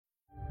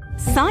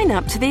Sign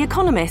up to The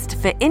Economist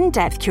for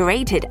in-depth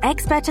curated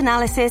expert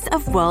analysis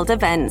of world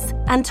events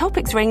and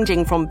topics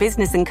ranging from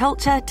business and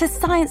culture to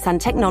science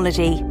and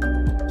technology.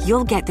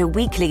 You'll get the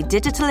weekly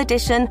digital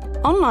edition,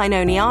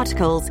 online-only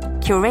articles,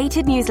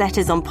 curated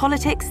newsletters on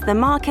politics, the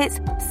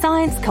markets,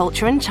 science,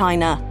 culture and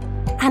China,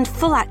 and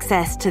full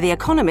access to The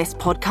Economist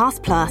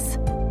Podcast Plus.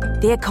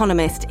 The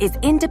Economist is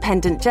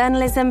independent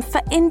journalism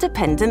for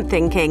independent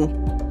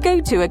thinking.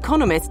 Go to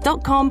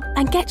economist.com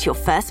and get your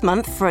first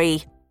month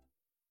free.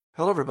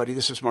 Hello, everybody.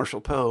 This is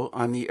Marshall Poe.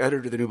 I'm the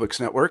editor of the New Books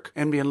Network.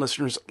 NBN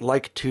listeners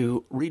like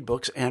to read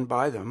books and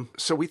buy them.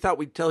 So we thought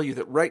we'd tell you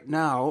that right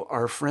now,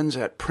 our friends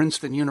at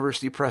Princeton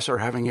University Press are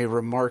having a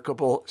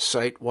remarkable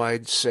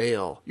site-wide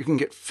sale. You can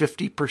get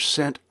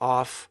 50%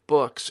 off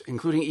books,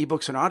 including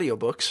ebooks and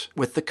audiobooks,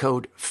 with the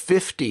code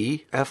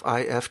 50,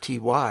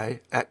 F-I-F-T-Y,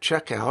 at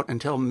checkout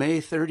until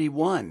May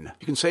 31.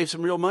 You can save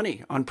some real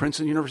money on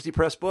Princeton University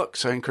Press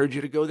books. I encourage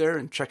you to go there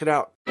and check it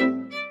out.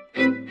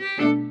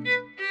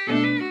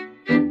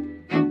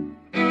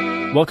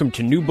 Welcome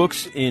to New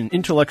Books in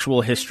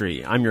Intellectual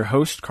History. I'm your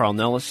host, Carl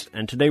Nellis,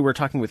 and today we're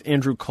talking with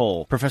Andrew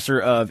Cole,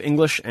 professor of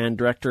English and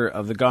director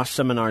of the Goss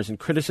Seminars in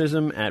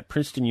Criticism at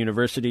Princeton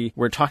University.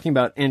 We're talking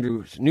about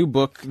Andrew's new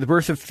book, The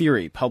Birth of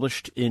Theory,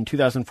 published in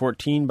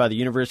 2014 by the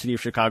University of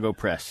Chicago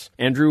Press.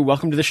 Andrew,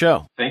 welcome to the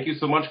show. Thank you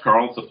so much,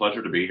 Carl. It's a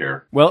pleasure to be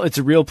here. Well, it's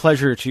a real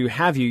pleasure to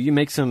have you. You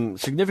make some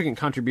significant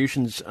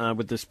contributions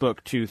with this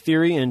book to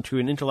theory and to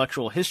an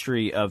intellectual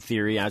history of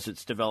theory as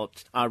it's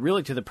developed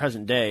really to the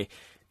present day.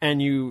 And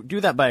you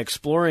do that by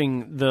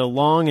exploring the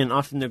long and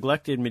often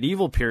neglected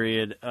medieval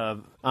period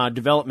of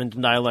development in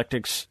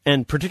dialectics,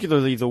 and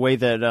particularly the way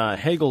that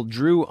Hegel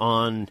drew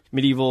on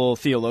medieval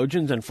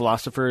theologians and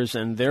philosophers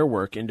and their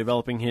work in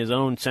developing his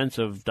own sense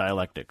of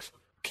dialectics.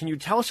 Can you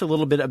tell us a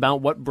little bit about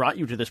what brought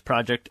you to this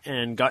project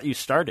and got you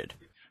started?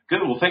 Good.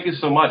 Well, thank you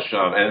so much.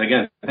 And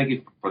again, thank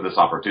you for this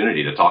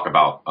opportunity to talk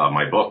about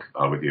my book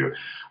with you.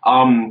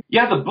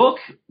 The book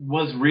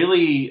was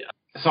really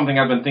something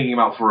I've been thinking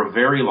about for a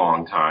very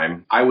long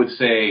time. I would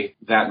say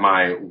that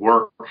my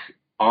work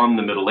on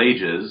the Middle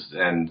Ages,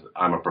 and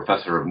I'm a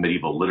professor of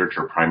medieval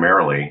literature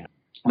primarily,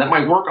 that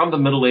my work on the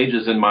Middle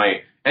Ages and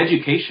my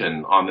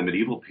education on the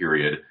medieval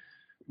period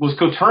was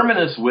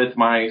coterminous with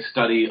my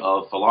study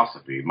of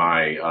philosophy,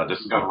 my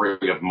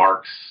discovery of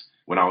Marx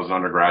when I was an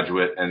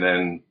undergraduate, and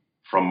then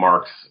from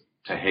Marx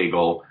to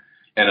Hegel,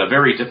 and a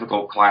very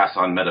difficult class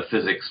on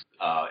metaphysics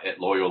at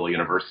Loyola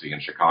University in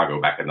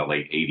Chicago back in the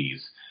late 80s.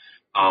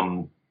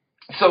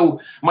 So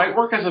my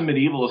work as a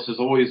medievalist has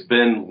always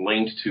been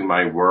linked to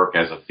my work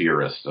as a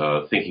theorist,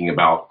 thinking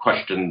about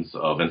questions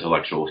of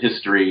intellectual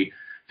history,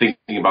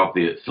 thinking about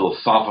the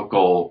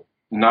philosophical,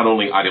 not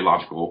only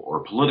ideological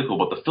or political,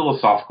 but the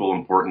philosophical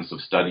importance of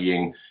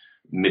studying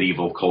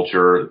medieval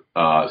culture,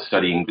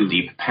 studying the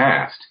deep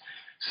past.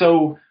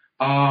 So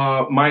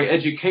my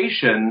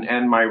education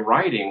and my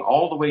writing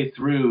all the way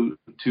through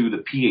to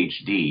the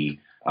PhD,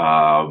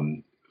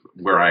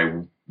 where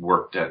I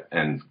worked at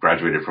and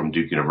graduated from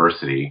Duke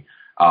University,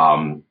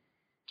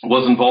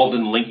 was involved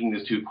in linking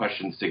these two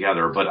questions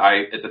together. But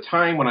at the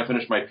time when I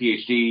finished my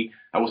PhD,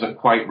 I wasn't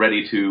quite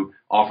ready to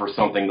offer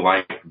something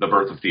like The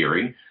Birth of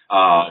Theory.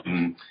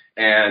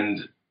 And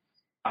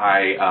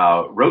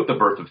I wrote The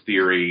Birth of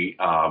Theory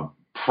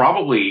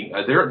probably,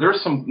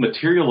 there's some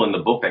material in the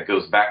book that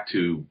goes back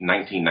to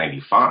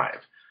 1995.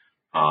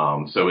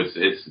 So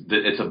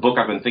it's a book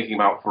I've been thinking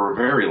about for a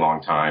very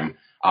long time.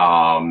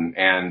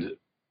 And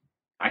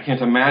I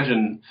can't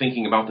imagine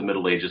thinking about the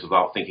Middle Ages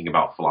without thinking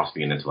about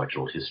philosophy and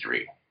intellectual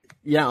history.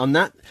 Yeah, on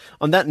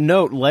that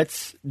note,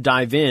 let's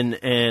dive in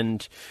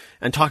and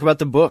talk about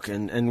the book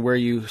and where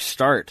you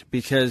start,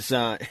 because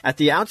at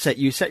the outset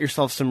you set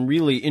yourself some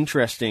really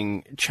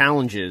interesting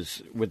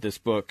challenges with this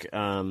book.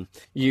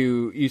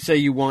 You say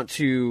you want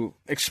to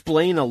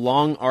explain a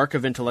long arc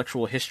of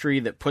intellectual history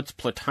that puts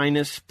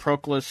Plotinus,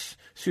 Proclus,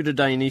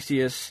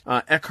 Pseudo-Dionysius,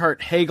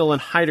 Eckhart, Hegel,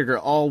 and Heidegger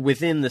all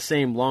within the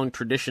same long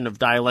tradition of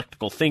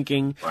dialectical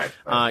thinking.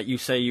 Right. You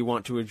say you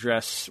want to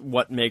address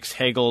what makes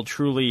Hegel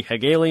truly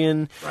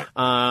Hegelian.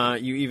 Right.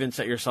 You even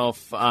set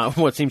yourself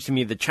what seems to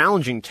me the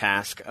challenging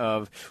task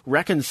of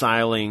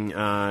reconciling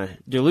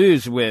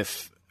Deleuze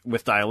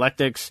with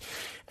dialectics.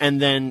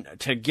 And then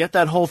to get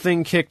that whole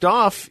thing kicked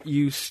off,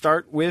 you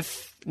start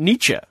with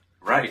Nietzsche.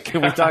 Right.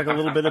 Can we talk a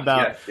little bit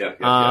about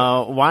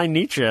why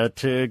Nietzsche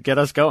to get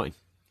us going?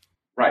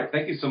 Right.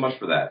 Thank you so much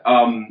for that.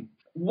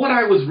 What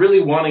I was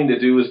really wanting to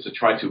do is to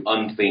try to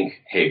unthink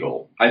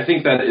Hegel. I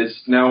think that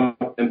it's now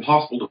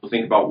impossible to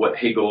think about what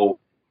Hegel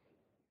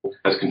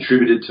has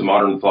contributed to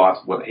modern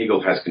thought, what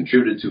Hegel has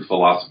contributed to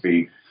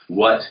philosophy,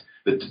 what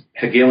the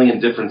Hegelian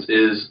difference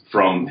is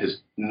from his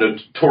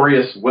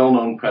notorious,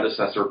 well-known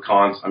predecessor,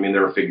 Kant. I mean,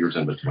 there are figures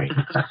in between,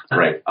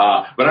 right?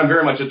 But I'm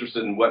very much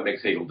interested in what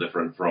makes Hegel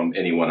different from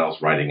anyone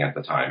else writing at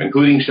the time,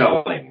 including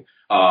Schelling.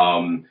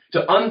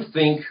 To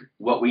unthink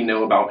what we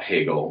know about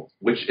Hegel,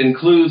 which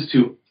includes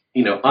to,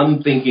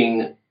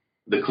 unthinking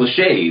the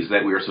cliches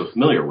that we are so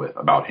familiar with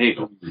about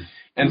Hegel.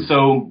 And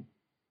so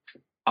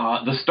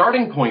the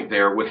starting point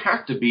there would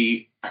have to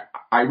be,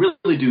 I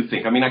really do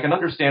think, I can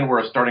understand where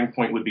a starting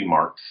point would be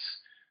Marx.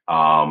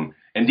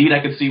 Indeed,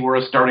 I could see where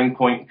a starting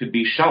point could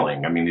be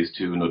Schelling. These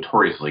two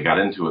notoriously got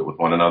into it with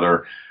one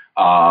another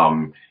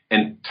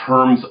in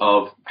terms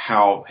of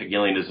how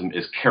Hegelianism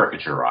is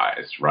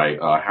caricaturized, right?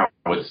 How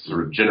it's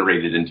sort of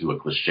generated into a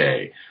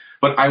cliche.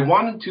 But I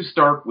wanted to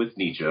start with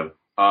Nietzsche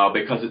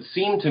because it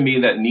seemed to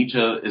me that Nietzsche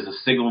is a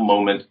signal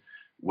moment,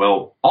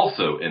 well,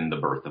 also in the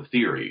birth of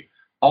theory,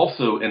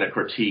 also in a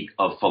critique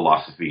of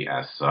philosophy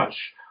as such,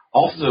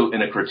 also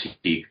in a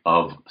critique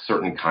of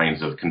certain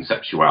kinds of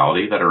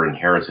conceptuality that are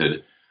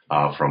inherited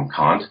from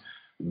Kant,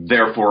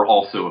 therefore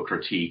also a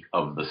critique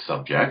of the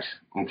subject.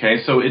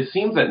 Okay, so it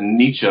seems that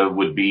Nietzsche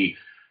would be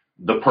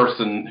the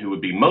person who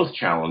would be most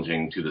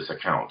challenging to this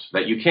account,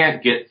 that you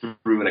can't get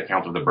through an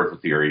account of the birth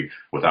of theory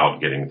without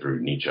getting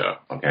through Nietzsche,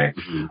 okay?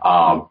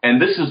 Mm-hmm.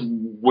 And this is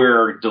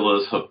where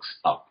Deleuze hooks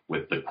up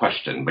with the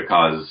question,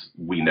 because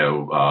we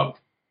know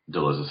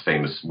Deleuze's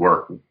famous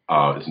work,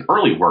 it's an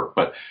early work,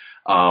 but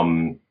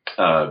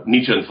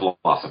Nietzsche and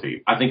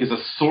Philosophy, I think, is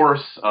a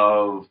source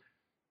of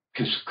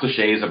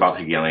cliches about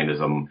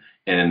Hegelianism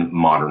in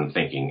modern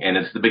thinking. And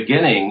it's the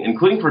beginning,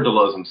 including for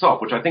Deleuze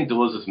himself, which I think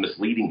Deleuze is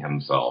misleading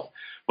himself.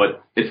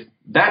 But it's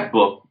that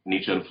book,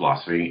 Nietzsche and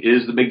Philosophy,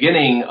 is the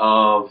beginning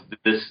of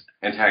this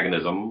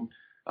antagonism,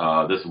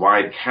 this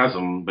wide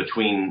chasm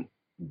between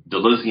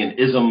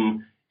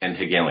Deleuzianism and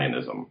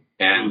Hegelianism.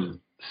 And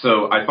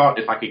so I thought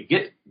if I could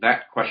get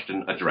that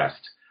question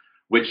addressed,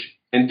 which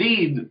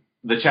indeed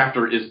the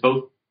chapter is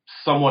both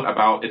somewhat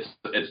about,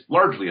 it's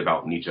largely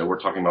about Nietzsche. We're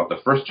talking about the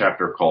first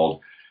chapter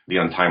called The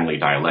Untimely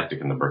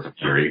Dialectic in the Birth of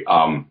Theory.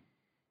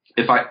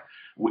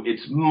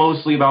 It's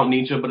mostly about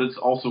Nietzsche, but it's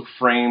also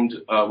framed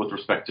with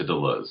respect to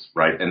Deleuze,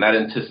 right? And that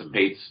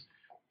anticipates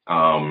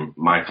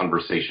my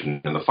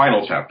conversation in the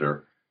final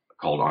chapter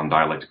called On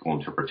Dialectical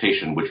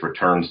Interpretation, which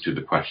returns to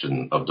the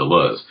question of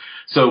Deleuze.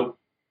 So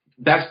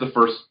that's the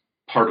first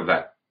part of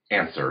that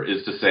answer,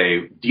 is to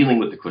say, dealing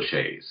with the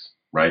cliches,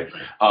 right?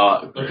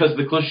 Because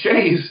the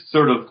cliches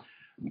sort of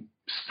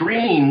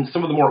screen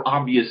some of the more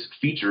obvious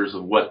features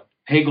of what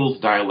Hegel's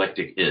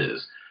dialectic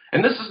is.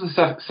 And this is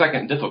the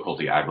second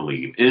difficulty, I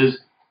believe, is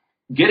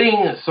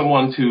getting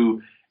someone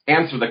to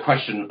answer the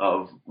question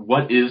of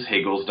what is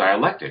Hegel's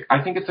dialectic.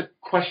 I think it's a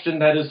question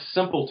that is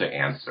simple to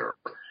answer.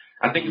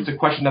 I think it's a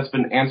question that's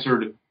been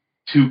answered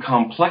too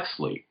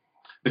complexly.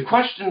 The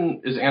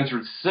question is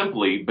answered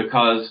simply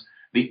because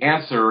the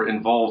answer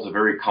involves a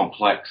very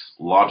complex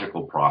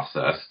logical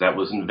process that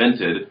was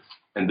invented,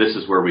 and this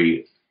is where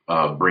we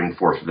bring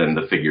forth then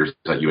the figures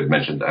that you had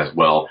mentioned as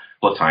well,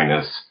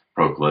 Plotinus,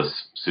 Proclus,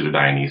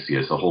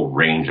 Pseudo-Dionysius, a whole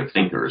range of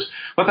thinkers,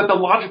 but that the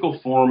logical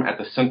form at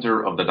the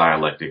center of the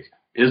dialectic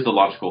is the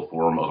logical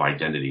form of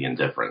identity and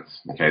difference.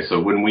 Okay, so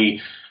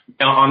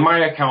on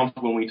my account,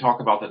 when we talk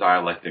about the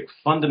dialectic,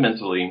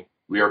 fundamentally,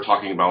 we are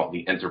talking about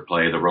the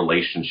interplay, the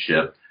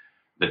relationship,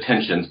 the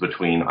tensions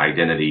between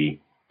identity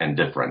and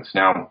difference.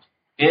 Now,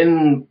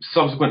 in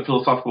subsequent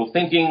philosophical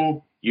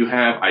thinking, you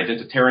have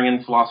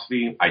identitarian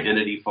philosophy,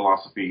 identity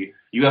philosophy,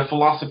 you have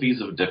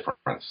philosophies of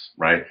difference,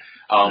 right?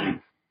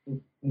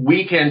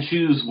 We can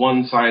choose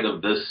one side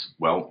of this,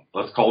 well,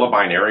 let's call it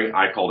binary.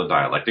 I call it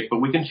dialectic, but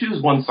we can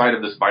choose one side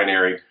of this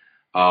binary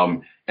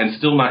and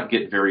still not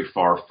get very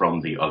far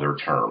from the other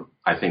term.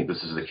 I think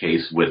this is the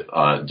case with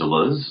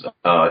Deleuze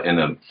in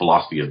a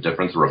philosophy of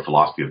difference or a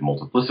philosophy of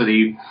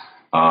multiplicity.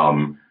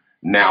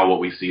 Now what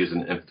we see is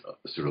an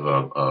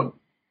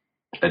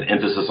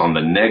emphasis on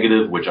the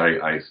negative, which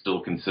I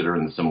still consider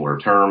in similar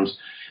terms.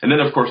 And then,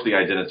 of course, the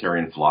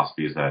identitarian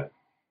philosophies that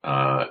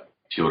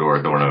Theodor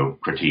Adorno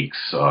critiques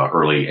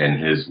early in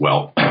his,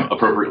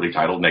 appropriately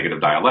titled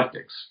Negative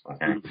Dialectics.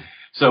 Okay,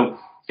 so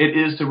it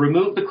is to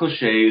remove the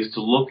cliches,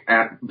 to look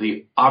at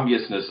the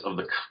obviousness of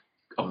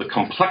the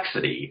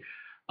complexity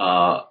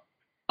of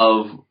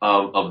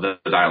the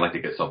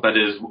dialectic itself. That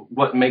is,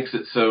 what makes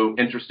it so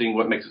interesting,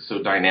 what makes it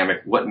so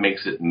dynamic, what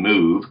makes it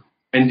move,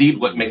 indeed,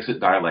 what makes it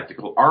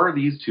dialectical, are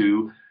these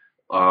two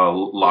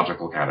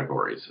logical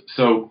categories.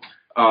 So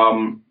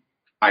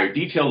I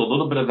detailed a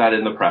little bit of that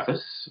in the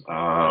preface.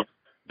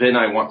 Then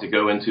I want to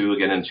go into,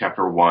 again, in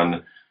chapter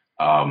 1,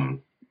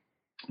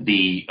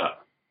 the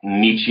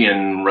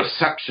Nietzschean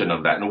reception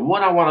of that. And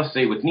what I want to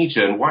say with Nietzsche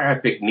and why I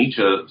picked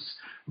Nietzsche's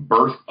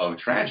Birth of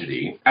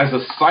Tragedy as a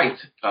site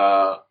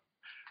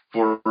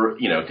for,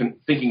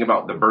 thinking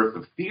about the birth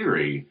of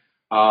theory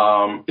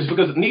is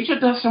because Nietzsche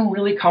does some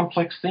really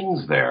complex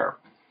things there.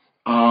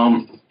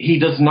 He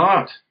does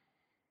not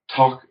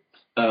talk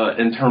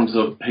in terms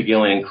of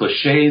Hegelian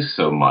cliches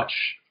so much.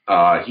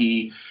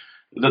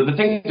 The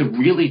thing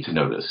really to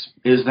notice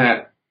is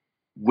that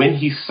when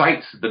he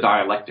cites the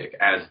dialectic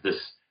as this,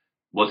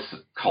 let's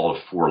call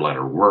it a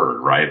 4-letter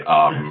word, right?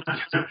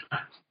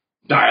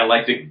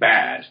 Dialectic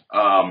bad,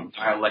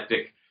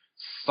 dialectic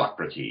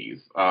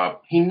Socrates.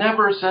 He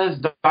never says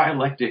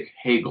dialectic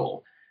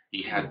Hegel.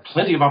 He had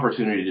plenty of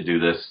opportunity to do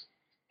this.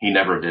 He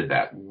never did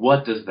that.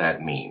 What does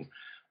that mean?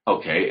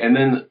 Okay, and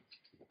then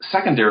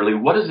secondarily,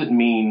 what does it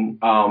mean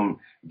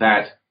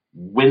that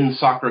when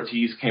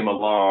Socrates came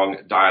along,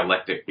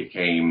 dialectic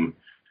became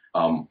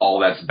all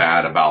that's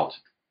bad about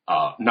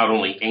not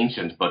only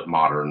ancient but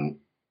modern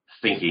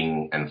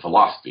thinking and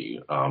philosophy.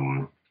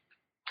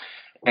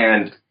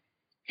 And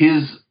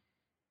his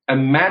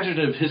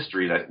imaginative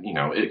history that,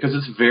 because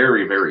it's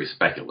very, very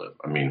speculative.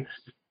 I mean,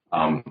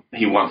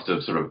 he wants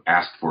to sort of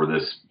ask for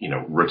this,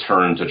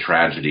 return to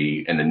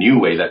tragedy in a new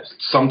way that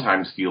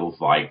sometimes feels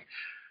like,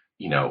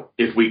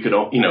 if we could,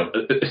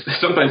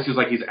 sometimes feels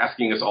like he's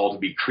asking us all to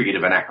be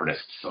creative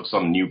anachronists of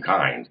some new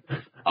kind,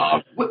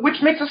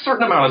 which makes a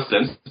certain amount of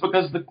sense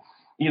because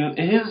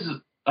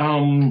his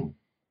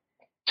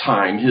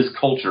time, his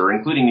culture,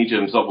 including Nietzsche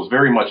himself, was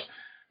very much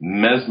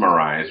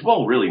mesmerized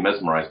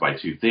by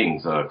two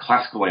things: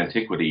 classical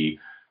antiquity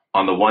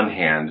on the one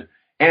hand,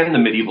 and the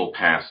medieval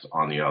past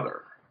on the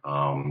other.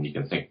 You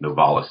can think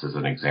Novalis is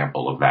an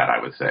example of that,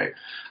 I would say.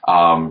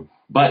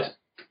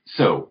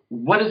 So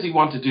what does he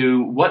want to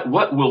do? What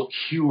will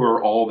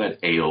cure all that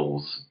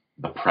ails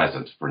the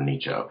present for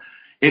Nietzsche?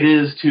 It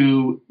is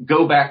to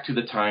go back to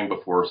the time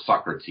before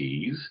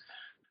Socrates,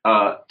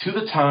 to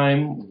the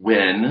time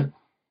when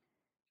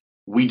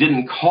we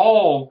didn't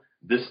call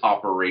this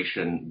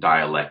operation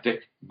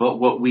dialectic, but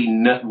what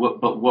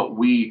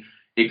we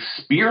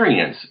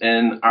experience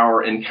in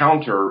our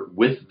encounter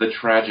with the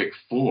tragic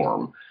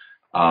form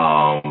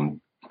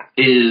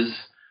is,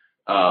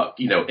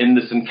 in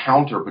this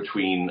encounter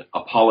between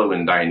Apollo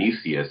and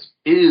Dionysius,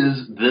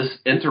 is this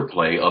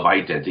interplay of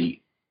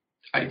identity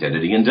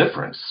and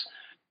difference.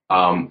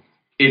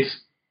 It's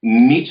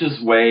Nietzsche's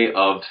way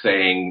of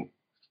saying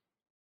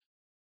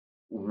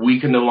we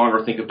can no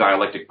longer think of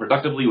dialectic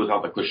productively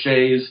without the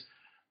cliches,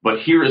 but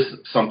here is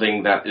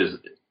something that is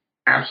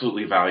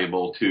absolutely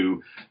valuable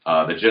to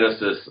the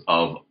genesis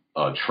of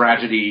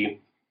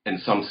tragedy, in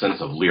some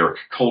sense of lyric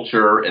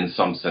culture, in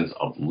some sense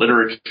of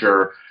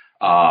literature.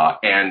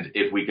 And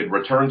if we could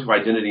return to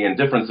identity and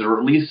difference, or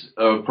at least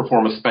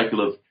perform a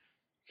speculative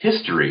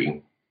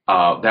history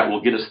that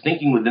will get us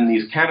thinking within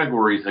these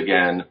categories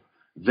again,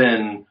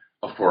 then,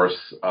 of course,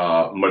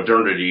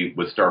 modernity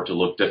would start to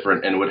look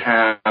different and would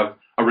have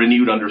a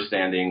renewed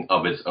understanding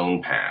of its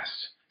own past.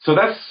 So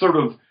that's sort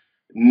of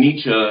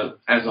Nietzsche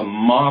as a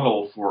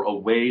model for a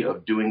way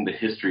of doing the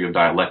history of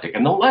dialectic.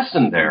 And the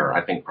lesson there,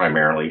 I think,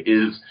 primarily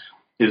is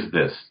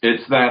this.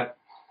 It's that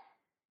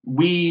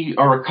we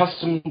are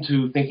accustomed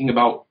to thinking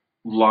about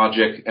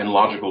logic and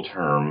logical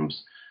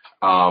terms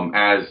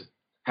as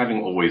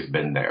having always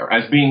been there,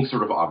 as being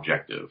sort of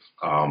objective.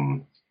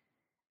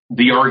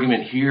 The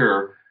argument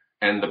here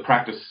and the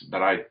practice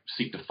that I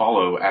seek to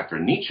follow after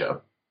Nietzsche,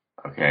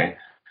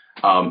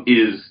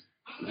 is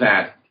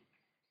that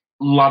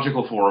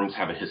logical forms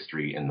have a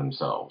history in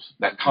themselves,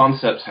 that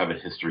concepts have a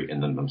history in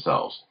them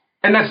themselves.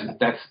 And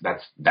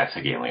that's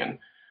Hegelian.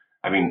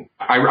 I mean,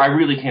 I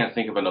really can't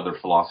think of another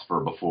philosopher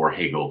before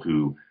Hegel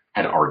who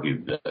had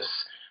argued this,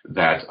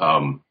 that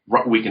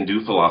we can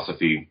do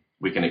philosophy,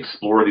 we can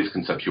explore these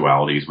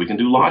conceptualities, we can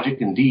do logic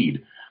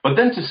indeed, but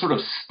then to sort of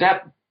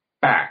step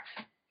back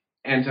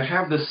and to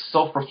have this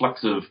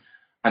self-reflexive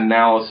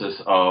analysis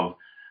of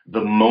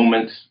the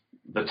moment,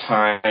 the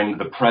time,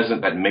 the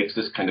present that makes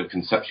this kind of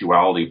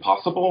conceptuality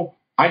possible,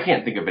 I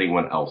can't think of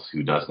anyone else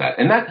who does that.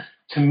 And that,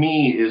 to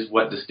me, is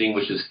what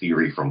distinguishes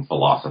theory from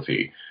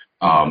philosophy,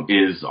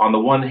 is on the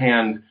one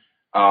hand,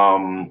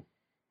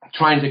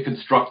 trying to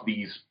construct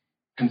these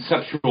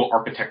conceptual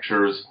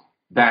architectures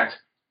that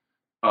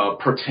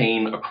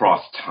pertain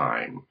across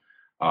time.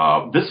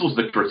 This was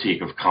the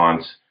critique of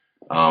Kant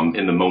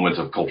in the moment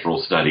of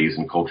cultural studies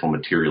and cultural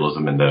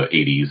materialism in the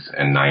 80s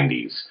and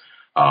 90s.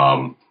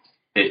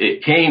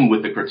 It came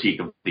with the critique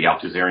of the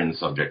Althusserian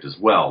subject as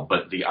well,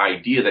 but the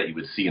idea that you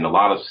would see in a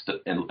lot of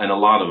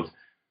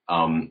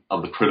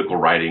the critical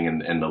writing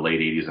in the late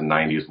 80s and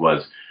 90s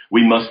was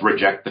we must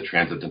reject the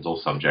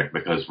transcendental subject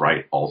because,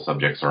 right, all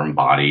subjects are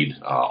embodied,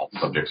 all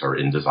subjects are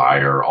in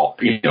desire, all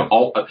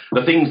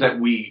the things that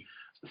we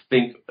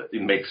think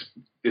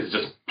is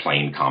just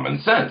plain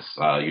common sense.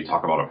 You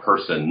talk about a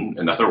person,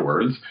 in other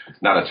words,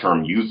 not a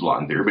term used a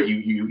lot in theory, but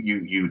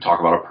you talk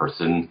about a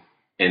person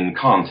in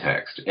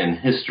context, in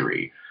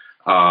history.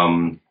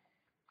 And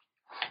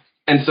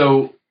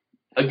so,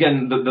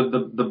 again,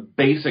 the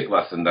basic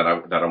lesson that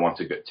I want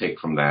to take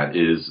from that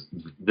is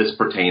this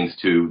pertains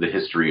to the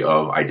history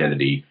of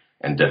identity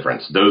and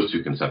difference, those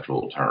two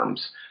conceptual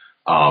terms.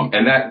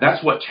 And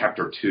that's what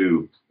chapter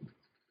 2,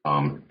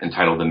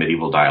 entitled The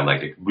Medieval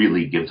Dialectic,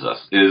 really gives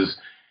us.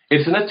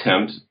 It's an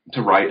attempt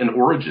to write an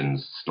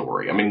origins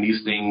story. I mean,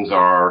 these things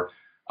are,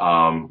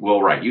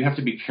 you have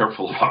to be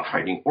careful about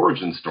writing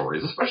origin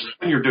stories, especially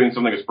when you're doing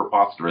something as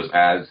preposterous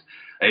as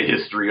a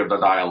history of the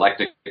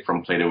dialectic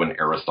from Plato and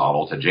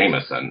Aristotle to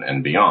Jameson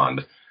and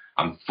beyond.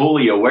 I'm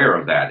fully aware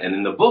of that. And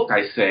in the book,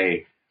 I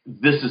say,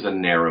 this is a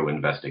narrow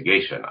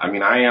investigation. I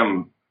mean, I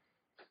am,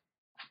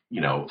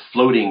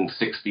 floating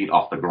 6 feet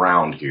off the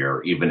ground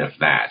here, even if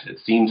that. It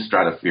seems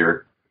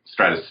stratospheric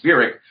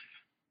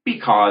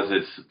because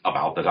it's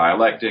about the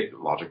dialectic,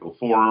 logical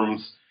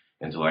forms,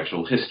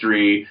 intellectual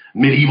history,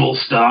 medieval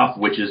stuff,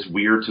 which is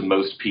weird to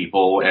most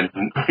people, and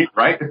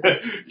right,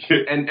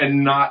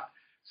 and not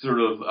sort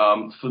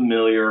of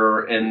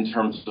familiar in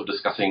terms of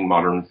discussing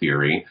modern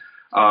theory.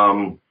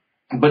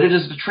 But it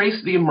is to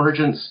trace the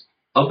emergence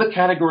of the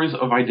categories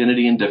of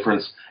identity and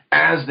difference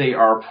as they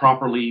are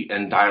properly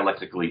and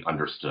dialectically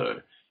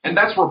understood. And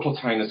that's where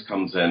Plotinus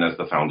comes in as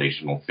the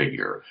foundational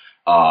figure.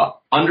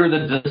 Under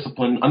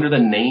the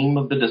name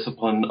of the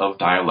discipline of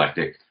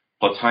dialectic,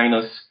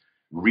 Plotinus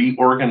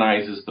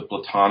reorganizes the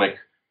Platonic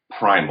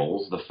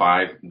primals, the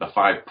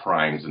five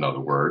primes, in other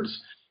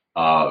words,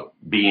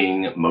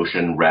 being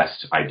motion,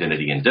 rest,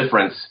 identity, and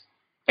difference,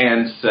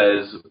 and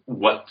says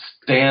what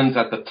stands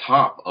at the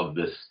top of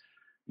this,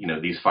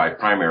 these five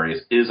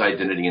primaries is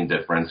identity and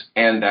difference,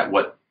 and that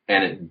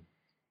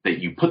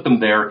you put them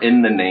there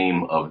in the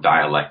name of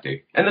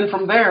dialectic. And then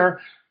from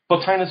there,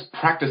 Plotinus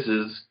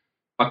practices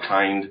a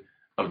kind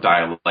of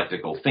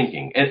dialectical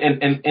thinking,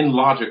 and in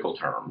logical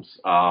terms,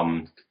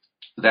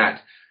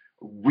 that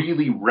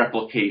really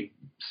replicate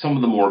some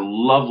of the more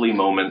lovely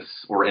moments,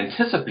 or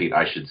anticipate,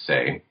 I should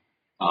say,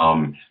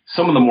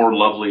 some of the more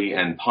lovely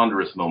and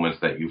ponderous moments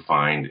that you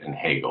find in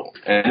Hegel.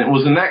 And it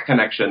was in that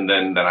connection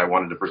then that I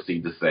wanted to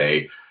proceed to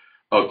say,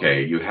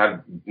 okay, you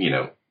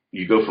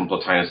go from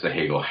Plotinus to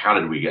Hegel, how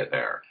did we get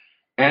there?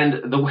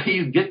 And the way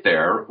you get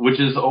there, which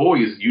is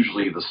always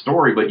usually the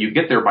story, but you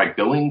get there by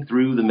going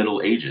through the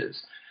Middle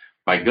Ages,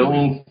 by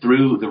going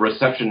through the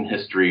reception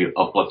history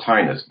of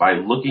Plotinus, by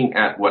looking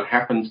at what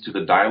happens to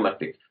the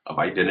dialectic of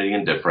identity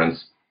and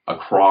difference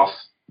across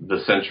the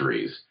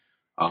centuries,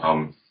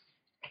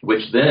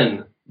 which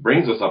then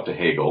brings us up to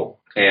Hegel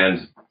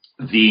and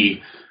the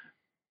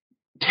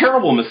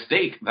terrible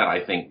mistake that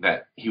I think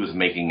that he was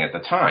making at the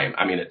time.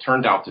 I mean, it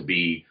turned out to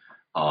be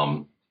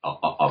a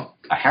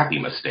happy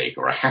mistake,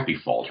 or a happy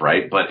fault,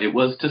 right? But it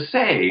was to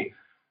say,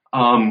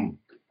 all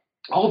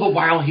the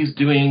while he's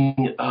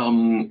doing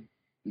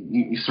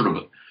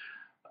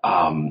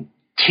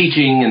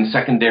teaching in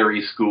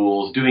secondary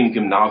schools, doing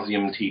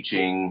gymnasium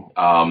teaching.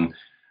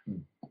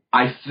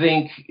 I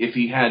think if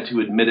he had to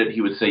admit it, he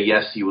would say,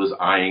 yes, he was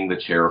eyeing the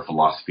chair of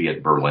philosophy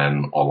at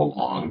Berlin all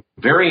along.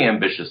 Very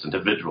ambitious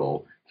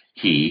individual,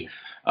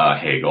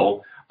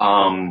 Hegel.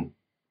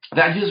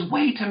 That his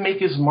way to make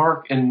his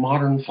mark in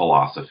modern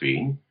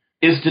philosophy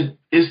is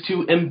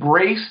to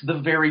embrace the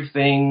very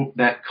thing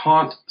that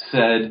Kant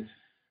said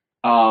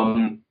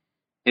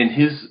in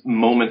his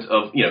moment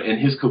of, in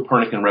his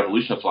Copernican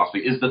revolution of philosophy,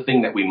 is the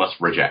thing that we must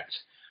reject,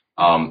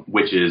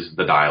 which is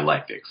the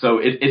dialectic. So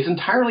it's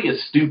entirely a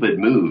stupid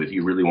move if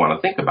you really want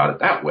to think about it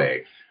that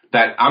way,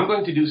 that I'm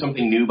going to do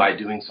something new by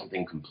doing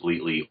something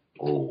completely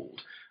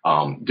old,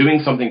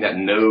 doing something that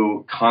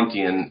no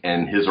Kantian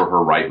in his or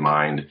her right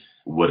mind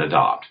would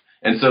adopt.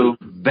 And so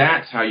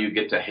that's how you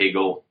get to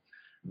Hegel.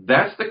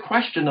 That's the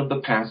question of the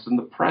past and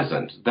the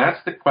present. That's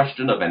the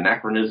question of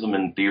anachronism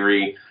in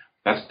theory.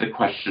 That's the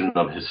question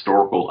of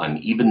historical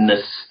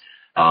unevenness,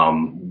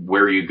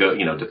 where you go,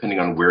 depending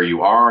on where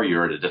you are,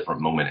 you're at a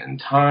different moment in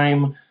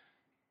time.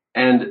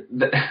 And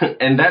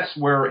that's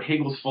where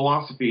Hegel's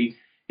philosophy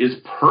is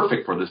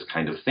perfect for this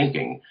kind of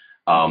thinking,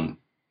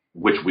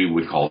 which we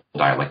would call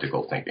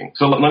dialectical thinking.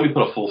 So let me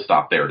put a full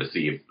stop there to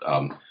see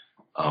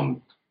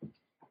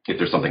if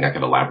there's something I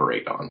could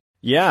elaborate on.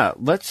 Yeah,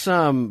 let's,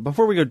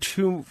 before we go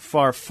too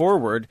far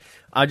forward,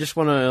 I just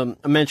want to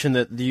mention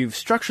that you've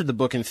structured the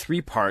book in 3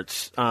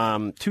 parts,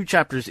 2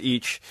 chapters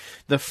each.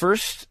 The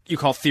first you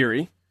call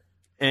theory,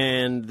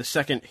 and the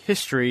second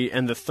history,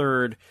 and the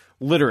third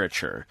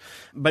literature.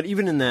 But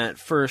even in that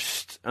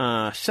first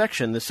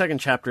section, the second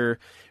chapter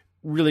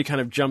really kind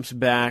of jumps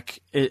back.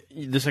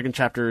 The second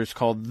chapter is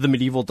called The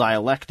Medieval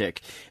Dialectic,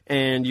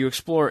 and you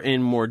explore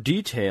in more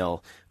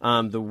detail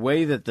the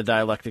way that the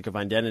dialectic of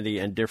identity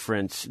and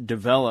difference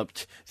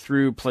developed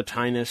through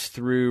Plotinus,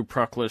 through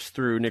Proclus,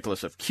 through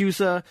Nicholas of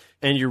Cusa,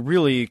 and you're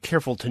really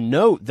careful to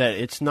note that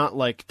it's not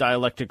like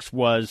dialectics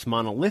was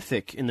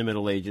monolithic in the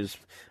Middle Ages.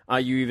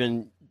 You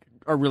even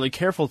are really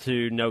careful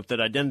to note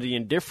that identity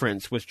and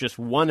difference was just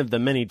one of the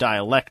many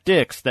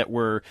dialectics that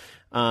were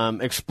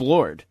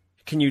explored.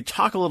 Can you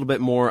talk a little bit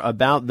more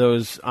about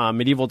those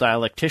medieval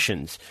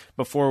dialecticians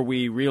before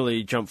we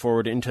really jump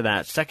forward into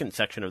that second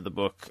section of the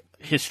book,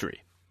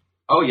 history?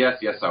 Oh, yes,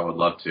 I would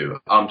love to.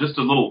 Just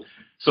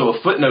a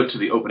footnote to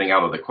the opening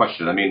out of the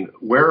question. I mean,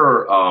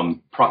 where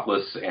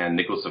Proclus and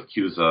Nicholas of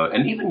Cusa,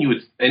 and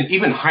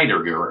even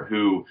Heidegger,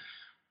 who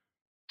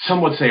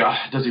some would say,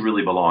 does he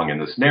really belong in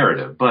this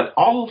narrative? But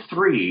all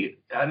 3,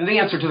 and the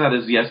answer to that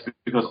is yes,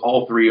 because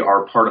all 3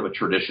 are part of a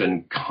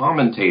tradition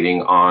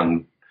commentating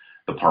on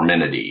the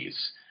Parmenides.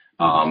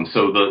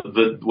 So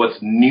what's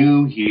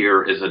new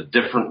here is a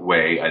different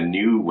way, a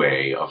new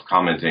way of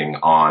commenting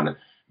on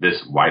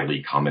this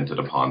widely commented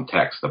upon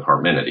text, the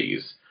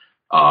Parmenides.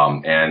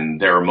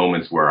 And there are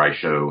moments where I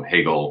show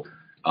Hegel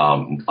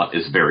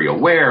is very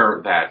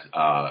aware that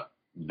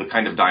the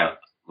kind of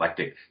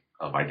dialectic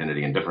of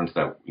identity and difference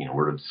that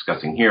we're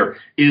discussing here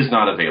is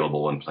not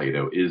available in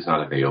Plato, is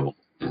not available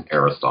in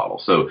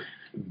Aristotle. So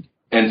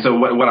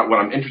what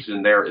I'm interested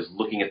in there is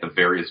looking at the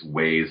various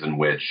ways in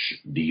which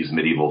these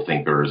medieval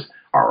thinkers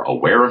are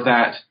aware of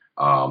that,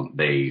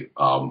 They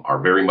are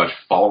very much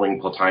following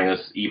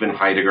Plotinus, even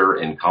Heidegger,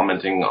 and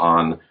commenting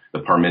on the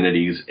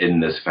Parmenides in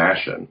this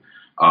fashion.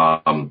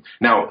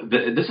 Now,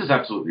 this is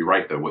absolutely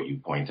right, though, what you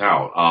point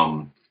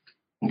out.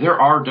 There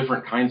are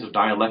different kinds of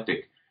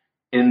dialectic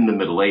in the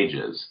Middle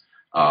Ages.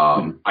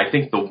 I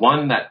think the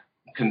one that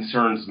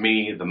concerns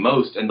me the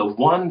most, and the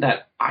one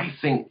that I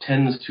think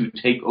tends to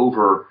take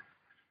over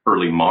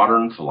early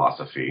modern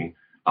philosophy,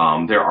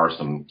 there are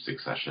some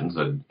successions.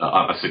 There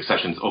are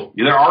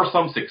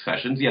some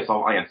successions. Yes,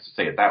 I have to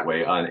say it that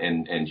way.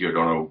 In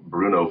Giordano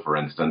Bruno, for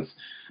instance,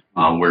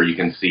 where you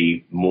can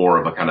see more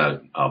of a kind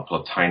of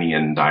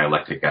Plotinian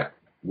dialectic at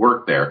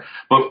work there.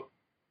 But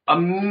a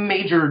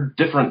major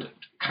different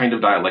kind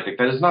of dialectic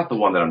that is not the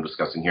one that I'm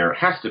discussing here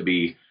has to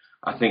be,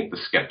 I think, the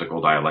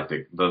skeptical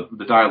dialectic, the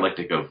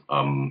dialectic of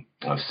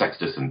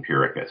Sextus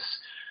Empiricus.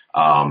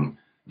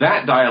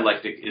 That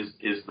dialectic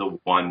is the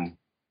one,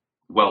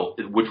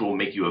 which will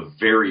make you a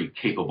very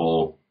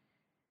capable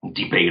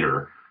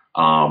debater,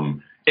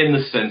 in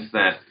the sense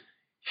that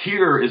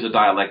here is a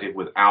dialectic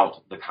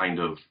without the kind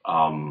of,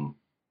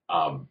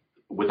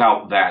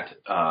 without that,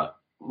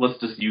 let's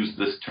just use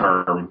this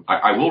term,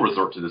 I will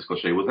resort to this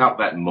cliche, without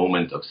that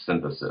moment of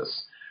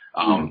synthesis,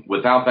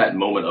 without that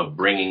moment of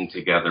bringing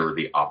together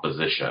the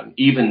opposition,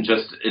 even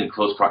just in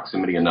close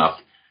proximity enough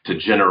to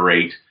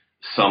generate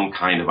some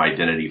kind of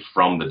identity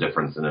from the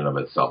difference in and of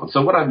itself. And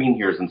so what I mean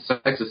here is in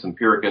Sextus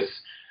Empiricus,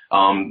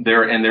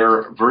 there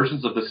are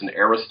versions of this in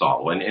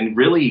Aristotle. And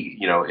really,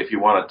 if you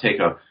want to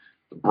take a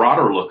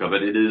broader look of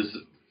it, it is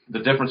the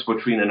difference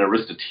between an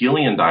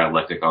Aristotelian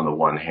dialectic on the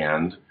one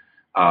hand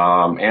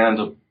and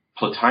a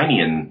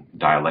Plotinian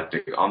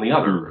dialectic on the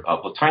other.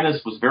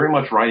 Plotinus was very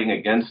much writing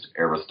against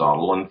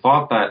Aristotle and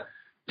thought that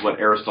what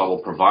Aristotle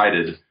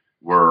provided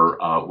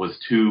was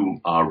too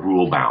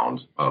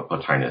rule-bound,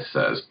 Plotinus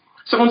says.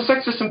 So in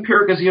Sextus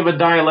Empiricus, you have a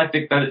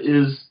dialectic that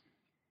is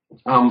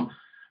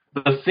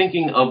the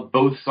thinking of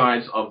both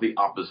sides of the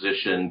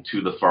opposition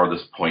to the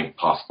farthest point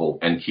possible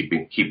and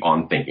keep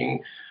on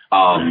thinking.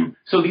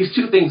 So these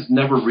two things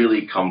never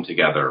really come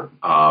together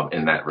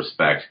in that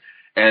respect,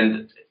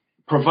 and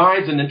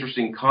provides an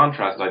interesting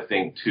contrast, I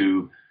think,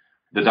 to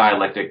the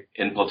dialectic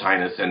in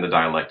Plotinus and the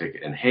dialectic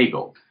in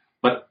Hegel.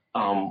 But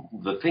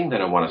the thing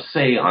that I want to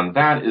say on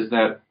that is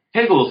that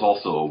Hegel is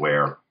also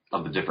aware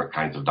of the different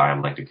kinds of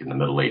dialectic in the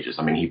Middle Ages.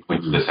 I mean, he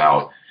points this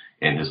out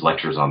in his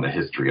lectures on the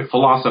history of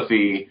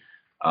philosophy.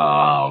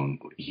 The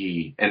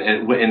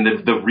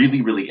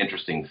really, really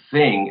interesting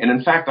thing, and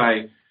in fact,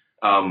 I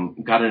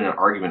got in an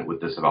argument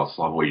with this about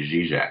Slavoj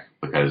Žižek,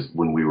 because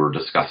when we were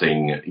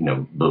discussing,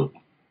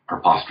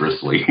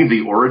 preposterously,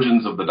 the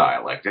origins of the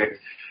dialectic,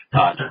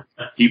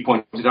 he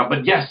pointed out,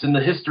 but yes, in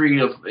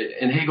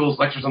Hegel's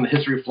lectures on the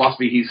history of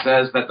philosophy, he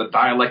says that the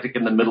dialectic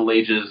in the Middle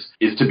Ages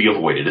is to be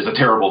avoided, is a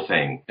terrible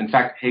thing. In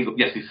fact, Hegel,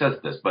 yes, he says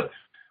this, but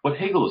what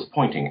Hegel is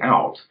pointing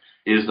out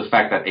is the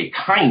fact that a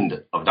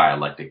kind of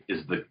dialectic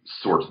is the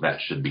sort that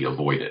should be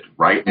avoided,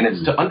 right? And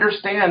it's to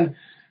understand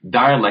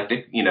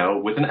dialectic,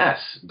 with an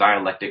S,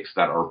 dialectics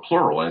that are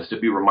plural, and it's to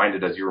be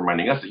reminded, as you're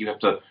reminding us, that you have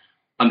to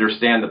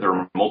understand that there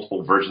are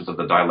multiple versions of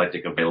the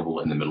dialectic available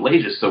in the Middle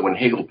Ages. So when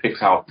Hegel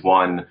picks out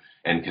one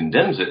and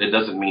condemns it, it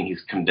doesn't mean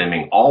he's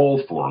condemning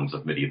all forms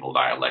of medieval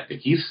dialectic.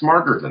 He's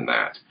smarter than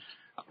that.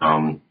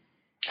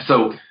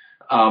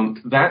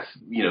 That's,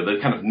 the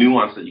kind of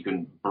nuance that you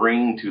can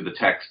bring to the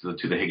text,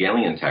 to the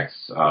Hegelian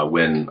texts,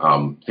 when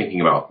thinking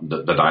about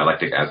the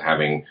dialectic as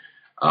having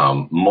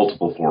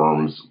multiple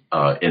forms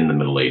in the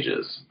Middle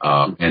Ages.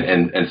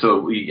 And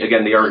so,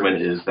 again, the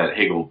argument is that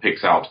Hegel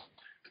picks out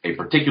a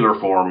particular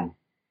form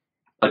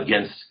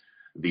against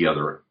the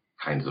other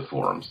kinds of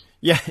forms.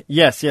 Yeah,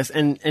 yes.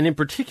 And in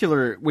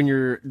particular, when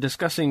you're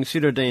discussing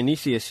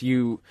Pseudo-Dionysius,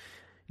 you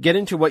get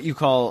into what you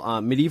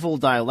call medieval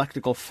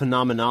dialectical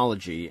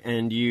phenomenology,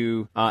 and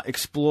you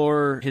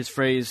explore his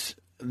phrase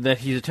that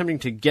he's attempting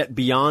to get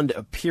beyond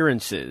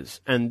appearances.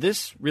 And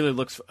this really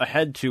looks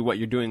ahead to what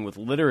you're doing with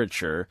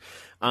literature.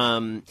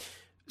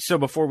 So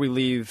before we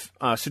leave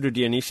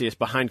Pseudo-Dionysius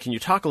behind, can you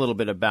talk a little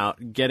bit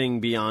about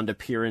getting beyond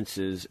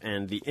appearances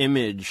and the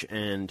image,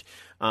 and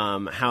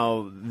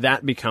how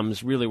that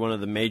becomes really one of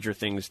the major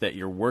things that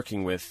you're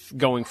working with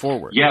going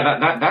forward?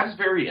 Yeah, that's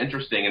very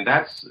interesting. And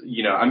that's,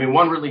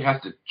 one really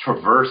has to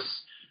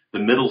traverse the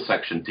middle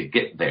section to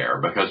get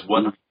there, because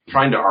what I'm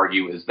trying to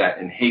argue is that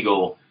in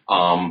Hegel,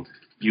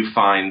 you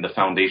find the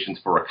foundations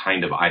for a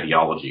kind of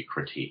ideology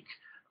critique.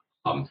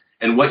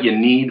 And what you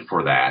need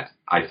for that,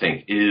 I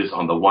think, is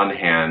on the one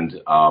hand,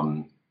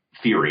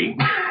 theory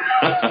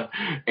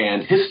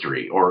and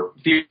history, or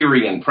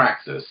theory and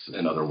praxis,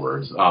 in other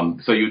words.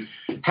 So you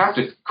have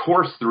to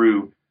course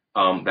through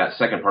that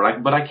second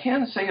part. But I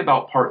can say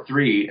about part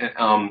 3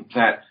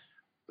 that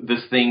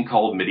this thing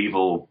called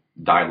medieval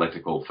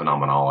dialectical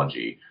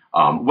phenomenology,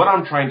 what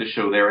I'm trying to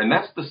show there, and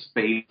that's the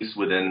space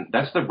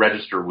that's the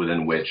register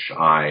within which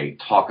I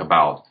talk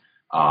about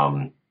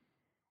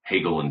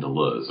Hegel and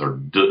Deleuze, or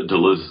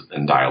Deleuze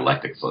and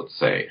dialectics, let's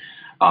say.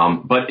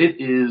 But it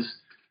is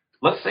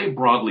let's say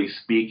broadly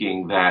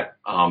speaking that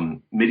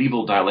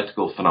medieval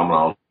dialectical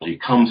phenomenology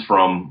comes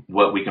from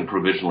what we can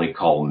provisionally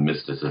call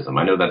mysticism.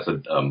 I know that's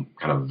a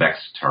kind of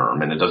vexed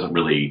term, and it doesn't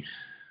really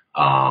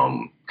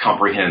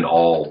comprehend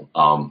all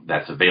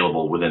that's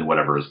available within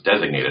whatever is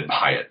designated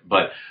by it.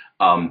 But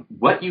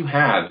what you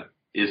have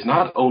is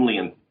not only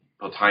in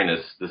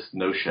Plotinus this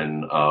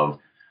notion of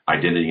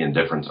identity and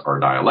difference are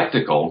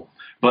dialectical,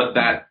 but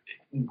that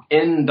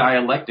in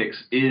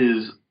dialectics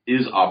is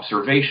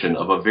observation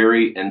of a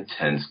very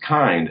intense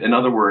kind. In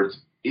other words,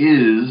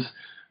 is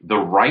the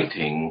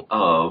writing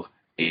of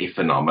a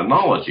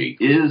phenomenology.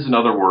 Is, in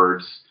other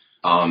words,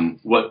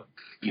 what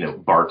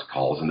Barthes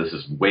calls, and this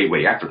is way,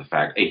 way after the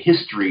fact, a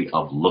history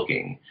of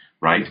looking,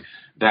 right?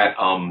 That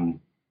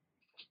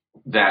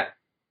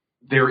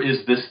there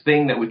is this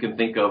thing that we can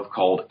think of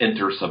called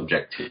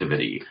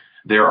intersubjectivity.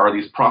 There are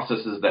these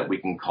processes that we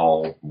can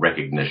call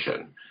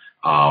recognition.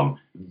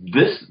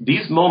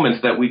 These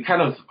moments that we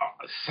kind of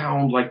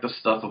sound like the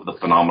stuff of the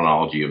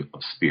phenomenology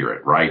of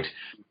spirit, right?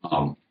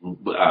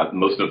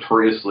 Most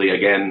notoriously,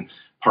 again,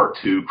 part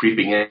 2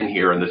 creeping in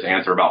here in this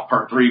answer about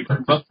part 3,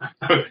 but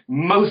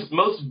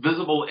most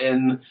visible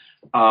in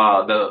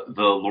the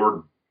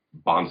Lord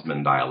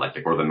Bondsman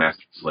dialectic or the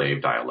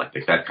master-slave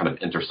dialectic, that kind of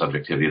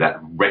intersubjectivity, that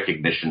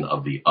recognition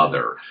of the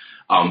other.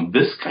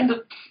 This kind of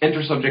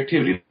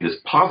intersubjectivity, this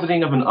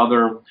positing of an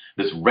other,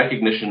 this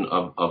recognition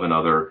of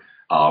another,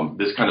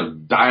 this kind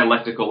of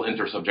dialectical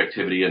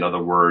intersubjectivity, in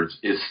other words,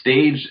 is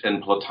staged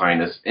in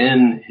Plotinus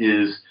in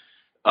his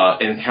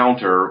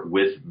encounter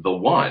with the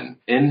one,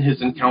 in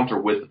his encounter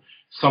with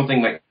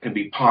something that can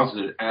be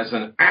posited as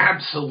an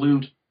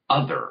absolute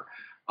other,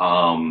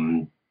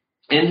 in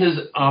his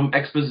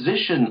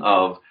exposition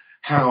of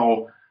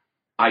how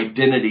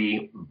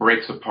identity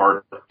breaks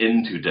apart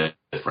into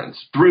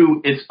difference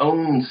through its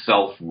own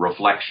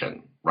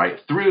self-reflection, right?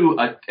 Through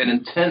an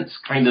intense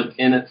kind of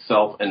in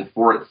itself and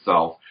for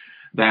itself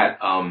that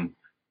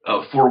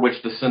for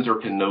which the center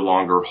can no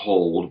longer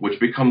hold, which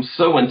becomes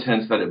so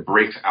intense that it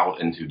breaks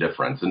out into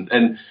difference. And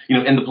in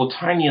the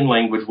Plotinian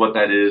language, what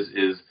that is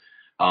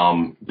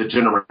the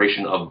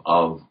generation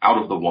of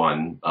out of the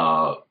one,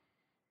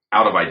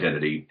 out of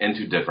identity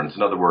into difference.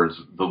 In other words,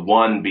 the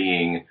one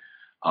being,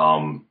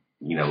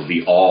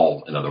 the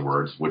all, in other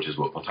words, which is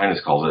what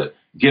Plotinus calls it,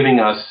 giving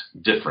us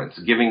difference,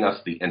 giving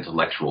us the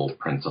intellectual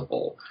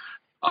principle,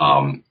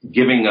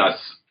 giving us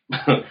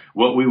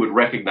what we would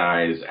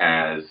recognize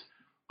as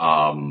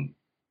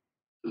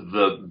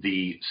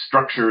the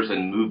structures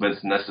and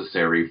movements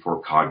necessary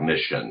for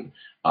cognition,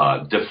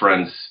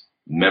 difference,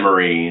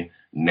 memory,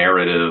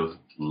 narrative,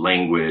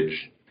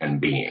 language,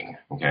 and being.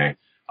 Okay,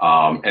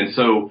 and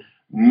so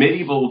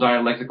medieval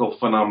dialectical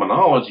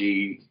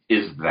phenomenology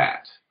is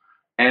that,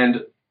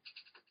 and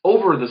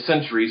over the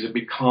centuries it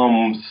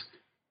becomes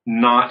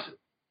not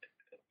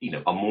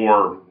a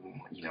more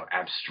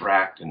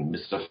abstract and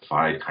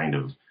mystified kind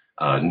of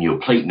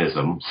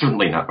Neoplatonism,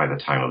 certainly not by the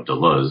time of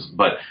Deleuze,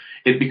 but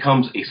it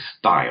becomes a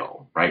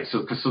style, right?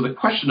 So the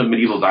question of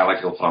medieval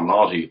dialectical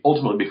phenomenology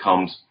ultimately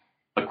becomes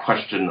a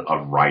question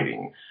of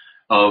writing,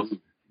 of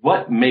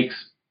what makes,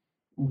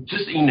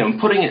 just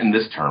putting it in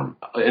this term,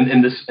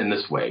 in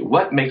this way,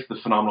 what makes the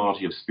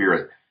phenomenology of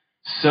spirit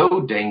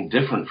so dang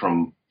different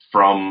from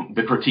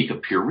the critique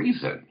of pure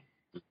reason,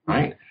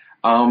 right?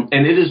 And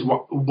it is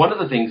one of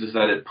the things is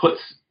that it puts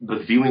the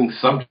viewing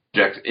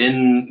subject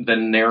in the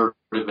narrative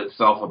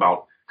itself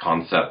about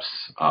concepts.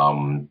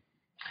 In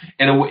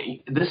a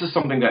way, this is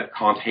something that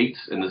Kant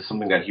hates, and this is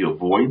something that he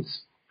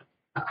avoids.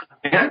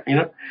 And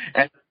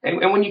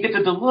when you get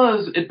to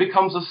Deleuze, it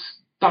becomes a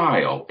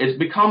style. It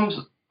becomes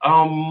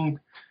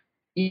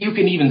you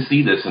can even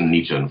see this in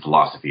Nietzschean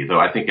philosophy, though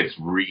I think it's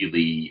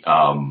really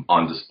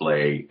on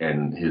display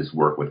in his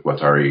work with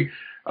Guattari,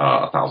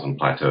 A Thousand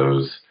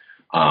Plateaus.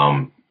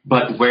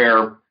 But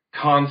where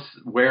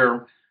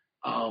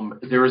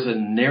there is a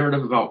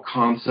narrative about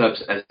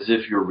concepts as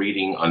if you're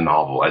reading a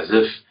novel, as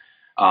if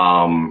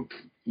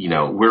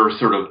we're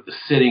sort of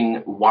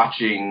sitting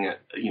watching,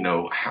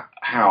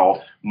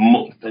 how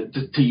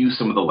to use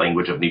some of the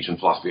language of Nietzschean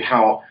philosophy,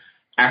 how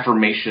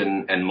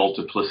affirmation and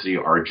multiplicity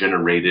are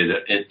generated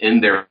in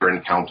their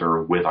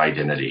encounter with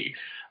identity.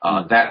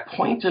 That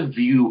point of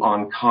view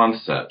on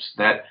concepts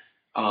that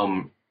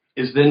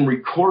is then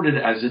recorded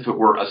as if it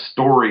were a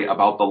story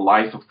about the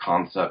life of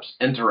concepts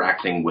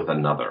interacting with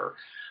another,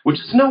 which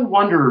is no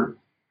wonder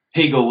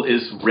Hegel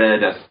is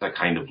read as a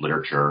kind of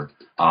literature.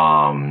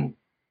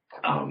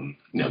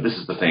 This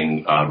is the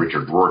thing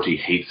Richard Rorty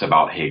hates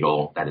about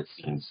Hegel, that it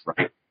seems,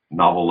 right,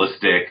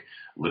 novelistic.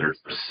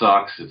 Literature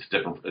sucks. It's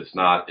different.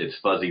 It's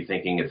fuzzy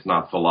thinking. It's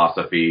not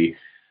philosophy.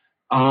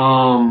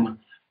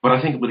 But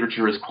I think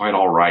literature is quite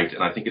all right,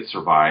 and I think it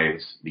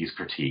survives these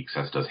critiques,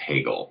 as does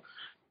Hegel.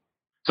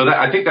 So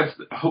I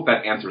hope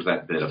that answers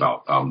that bit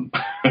about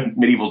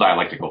medieval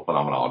dialectical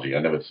phenomenology. I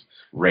know it's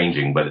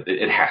ranging, but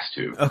it has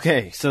to.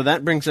 Okay, so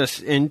that brings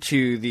us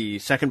into the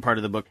second part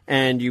of the book,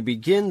 and you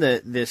begin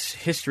this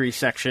history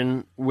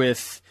section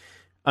with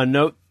a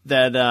note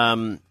that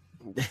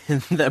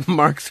that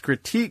Marx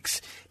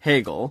critiques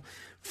Hegel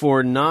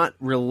for not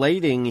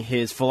relating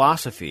his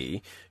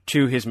philosophy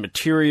to his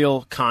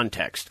material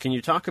context. Can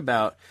you talk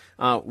about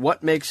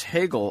what makes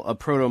Hegel a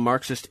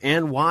proto-Marxist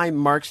and why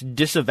Marx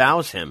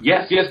disavows him?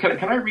 Yes.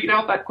 Can I read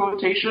out that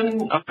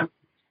quotation?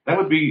 That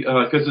would be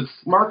because it's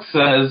Marx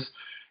says,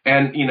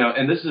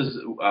 and this is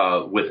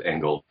with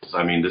Engels.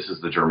 I mean, this is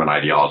the German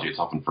ideology. It's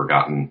often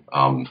forgotten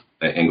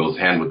Engels'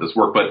 hand with this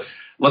work, but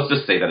let's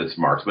just say that it's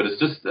Marx. But it's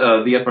just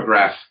the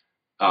epigraph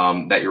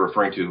that you're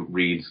referring to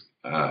reads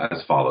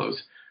as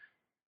follows.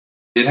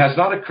 It has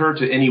not occurred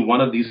to any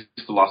one of these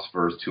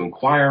philosophers to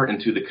inquire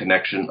into the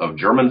connection of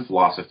German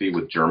philosophy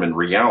with German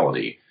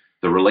reality,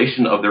 the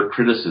relation of their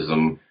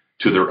criticism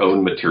to their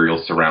own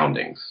material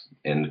surroundings,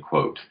 end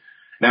quote.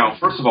 Now,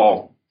 first of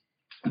all,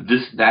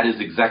 that is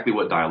exactly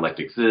what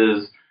dialectics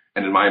is,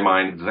 and in my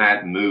mind,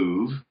 that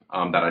move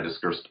that I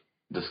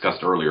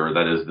discussed earlier,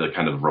 that is the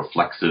kind of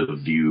reflexive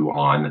view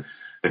on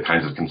the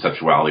kinds of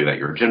conceptuality that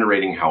you're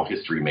generating, how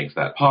history makes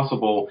that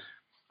possible,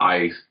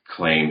 I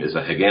claim is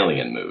a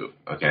Hegelian move,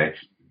 okay?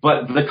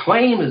 But the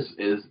claim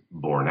is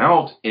borne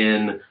out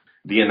in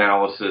the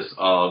analysis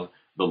of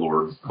the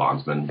Lord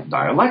Bondsman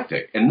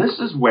dialectic. And this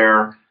is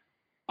where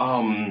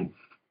I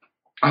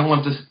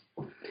want to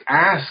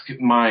ask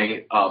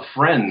my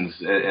friends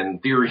in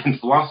theory and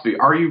philosophy,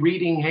 are you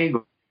reading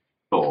Hegel?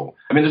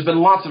 I mean, there's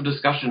been lots of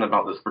discussion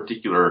about this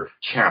particular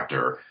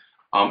chapter,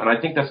 and I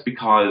think that's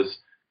because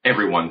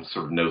everyone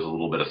sort of knows a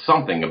little bit of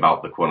something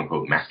about the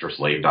quote-unquote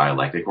master-slave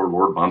dialectic or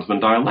Lord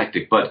Bondsman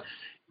dialectic. But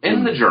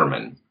in the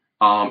German,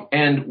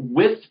 and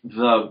with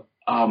the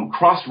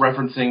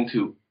cross-referencing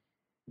to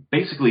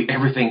basically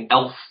everything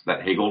else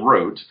that Hegel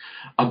wrote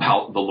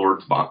about the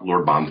Lord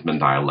Bondsman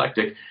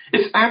dialectic,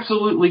 it's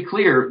absolutely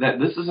clear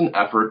that this is an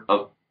effort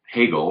of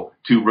Hegel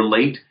to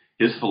relate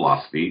his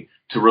philosophy,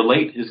 to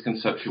relate his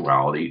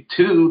conceptuality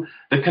to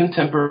the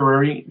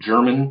contemporary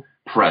German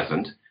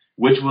present,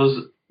 which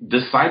was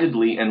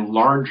decidedly and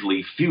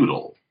largely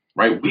feudal,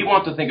 right? We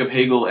want to think of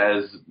Hegel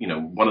as,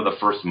 one of the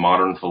first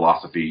modern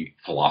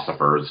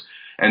philosophers.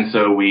 And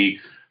so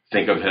we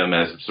think of him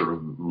as sort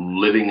of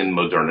living in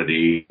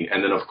modernity.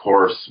 And then, of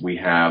course, we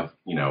have,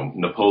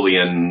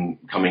 Napoleon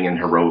coming in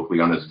heroically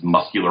on his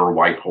muscular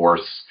white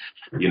horse,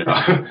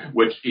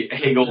 which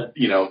Hegel,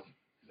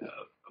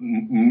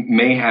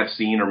 may have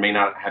seen or may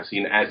not have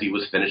seen as he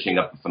was finishing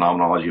up the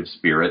phenomenology of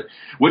spirit,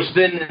 which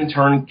then in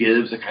turn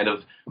gives a kind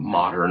of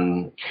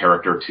modern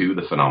character to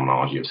the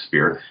phenomenology of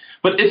spirit.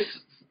 But it's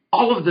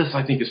all of this,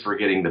 I think, is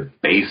forgetting the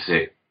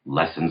basic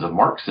lessons of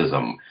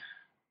Marxism,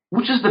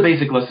 which is the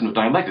basic lesson of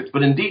dialectics,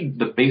 but indeed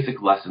the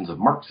basic lessons of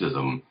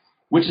Marxism,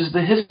 which is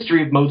the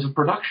history of modes of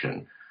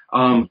production.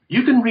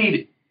 You can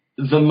read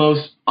the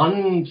most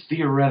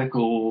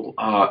untheoretical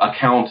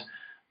account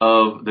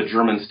of the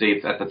German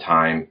states at the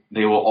time.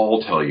 They will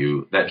all tell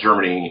you that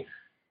Germany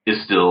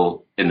is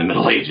still in the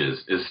Middle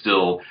Ages, is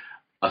still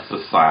a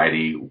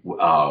society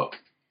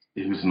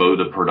whose mode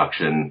of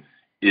production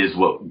is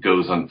what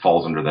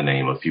falls under the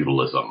name of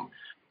feudalism.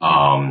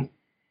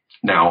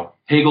 Now,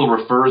 Hegel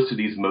refers to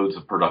these modes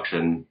of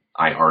production,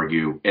 I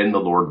argue, in the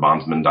Lord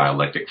Bondsman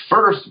dialectic,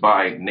 first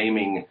by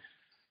naming,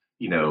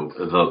 naming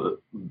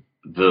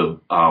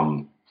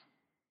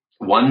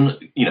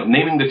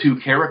the two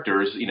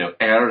characters,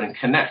 Er and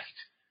Knecht,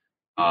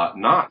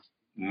 not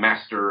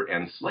master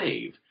and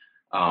slave.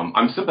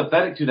 I'm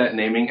sympathetic to that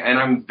naming, and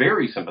I'm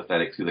very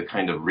sympathetic to the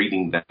kind of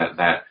reading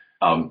that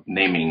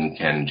naming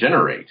can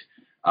generate.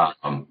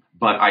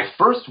 But I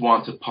first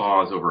want to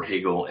pause over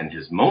Hegel and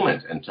his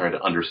moment and try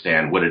to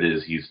understand what it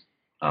is he's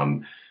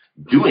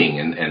doing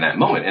in that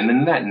moment. And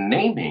then that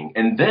naming,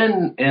 and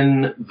then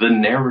in the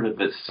narrative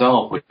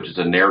itself, which is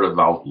a narrative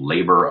about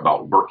labor,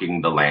 about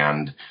working the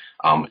land,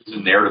 it's a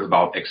narrative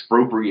about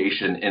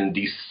expropriation in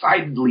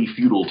decidedly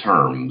feudal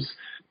terms,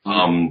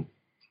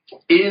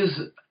 is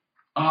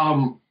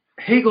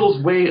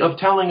Hegel's way of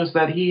telling us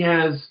that he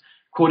has,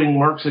 quoting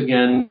Marx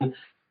again,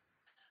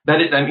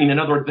 in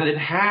other words, that it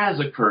has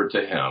occurred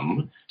to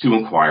him to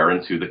inquire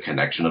into the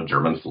connection of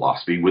German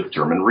philosophy with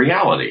German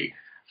reality.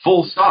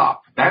 Full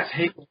stop. That's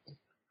Hegel.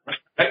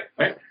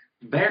 Right.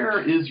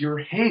 There is your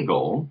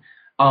Hegel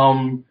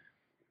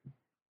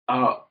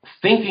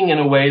thinking in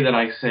a way that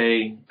I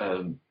say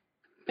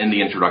in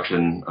the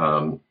introduction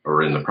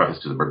or in the preface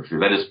to the book,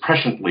 that is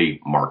presciently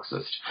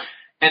Marxist.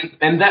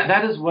 And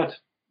that is what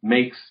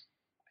makes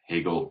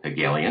Hegel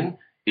Hegelian,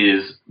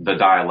 is the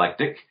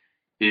dialectic,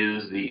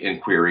 is the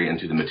inquiry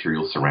into the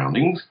material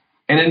surroundings.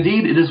 And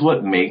indeed, it is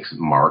what makes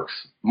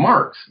Marx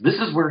Marx. This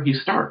is where he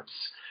starts.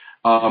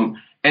 And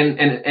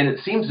it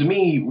seems to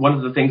me one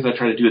of the things I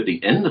try to do at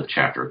the end of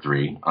chapter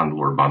 3 on the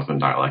Lord Bondsman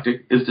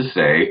dialectic is to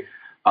say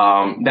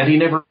that he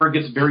never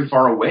gets very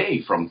far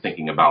away from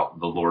thinking about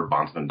the Lord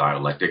Bondsman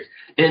dialectic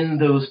in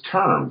those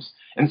terms.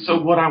 And so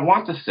what I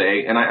want to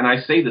say, and I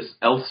say this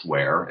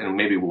elsewhere, and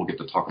maybe we'll get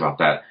to talk about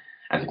that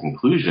at the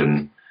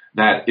conclusion,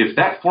 that if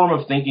that form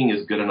of thinking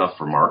is good enough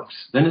for Marx,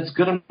 then it's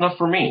good enough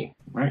for me,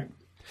 right?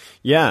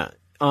 Yeah.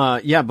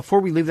 Before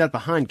we leave that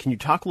behind, can you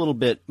talk a little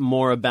bit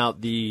more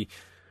about the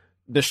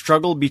the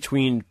struggle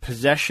between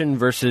possession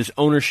versus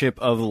ownership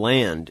of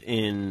land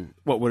in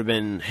what would have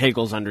been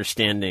Hegel's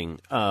understanding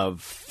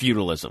of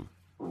feudalism.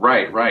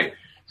 Right.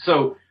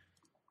 So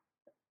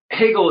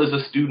Hegel is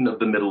a student of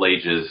the Middle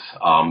Ages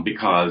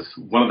because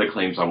one of the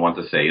claims I want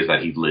to say is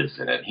that he lives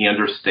in it. He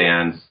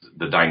understands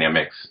the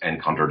dynamics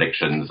and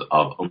contradictions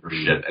of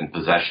ownership and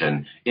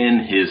possession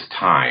in his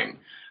time.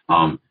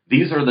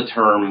 These are the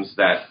terms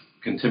that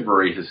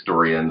contemporary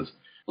historians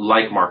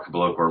like Mark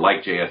Bloch or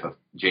like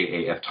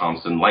J.A.F.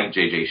 Thompson, like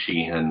J.J.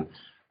 Sheehan,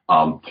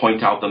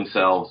 point out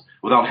themselves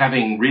without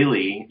having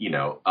really,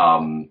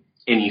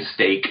 any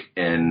stake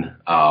in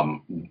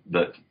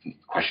the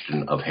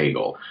question of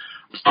Hegel.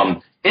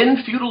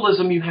 In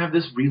feudalism, you have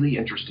this really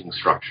interesting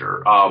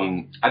structure.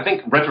 I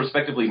think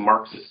retrospectively,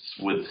 Marxists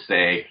would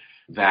say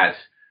that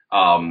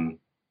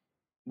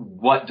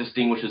what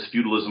distinguishes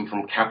feudalism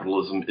from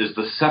capitalism is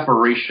the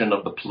separation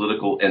of the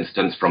political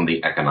instance from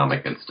the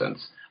economic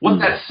instance. What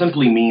that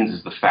simply means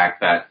is the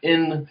fact that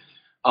in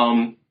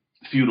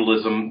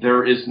feudalism,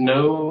 there is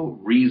no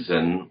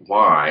reason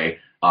why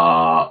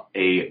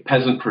a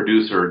peasant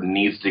producer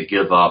needs to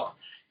give up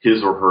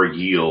his or her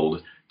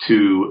yield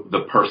to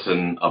the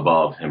person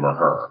above him or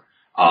her.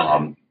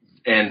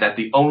 And that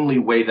the only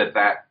way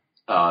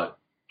that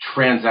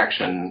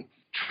transaction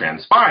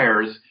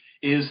transpires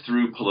is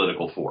through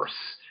political force.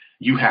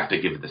 You have to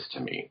give this to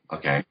me,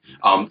 okay?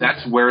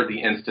 That's where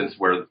the instance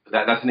where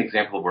that's an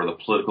example of where the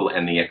political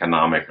and the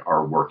economic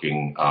are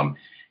working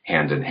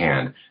hand in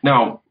hand.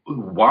 Now,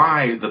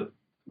 why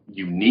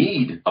you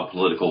need a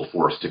political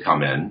force to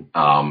come in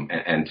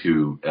and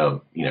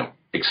to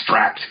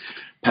extract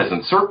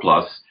peasant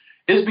surplus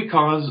is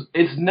because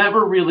it's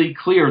never really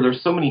clear.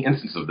 There's so many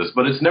instances of this,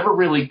 but it's never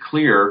really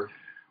clear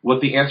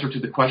what the answer to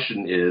the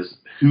question is: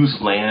 whose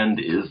land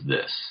is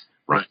this?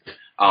 Right?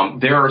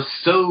 There are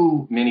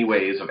so many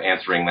ways of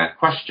answering that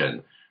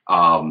question,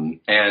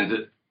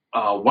 and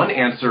one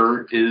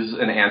answer is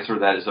an answer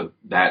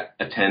that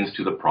attends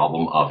to the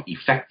problem of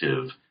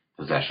effective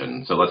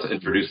possession. So let's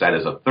introduce that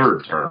as a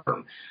third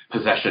term,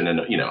 possession,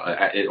 and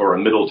or a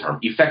middle term,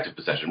 effective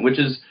possession, which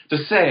is to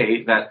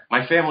say that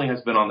my family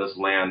has been on this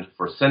land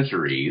for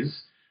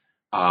centuries.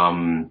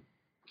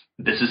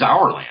 This is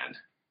our land,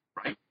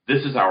 right?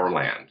 This is our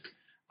land.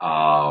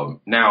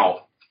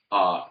 Now,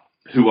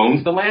 who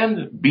owns the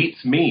land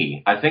beats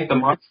me. I think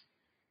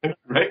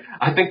right?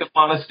 I think the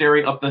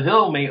monastery up the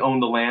hill may own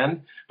the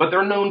land, but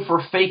they're known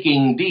for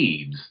faking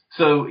deeds.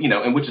 So,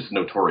 and which is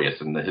notorious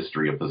in the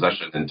history of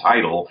possession and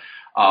title,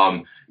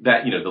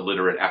 that, the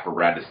literate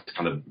apparatus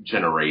kind of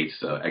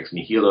generates ex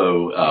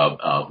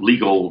nihilo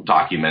legal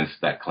documents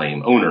that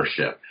claim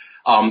ownership.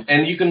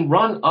 And you can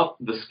run up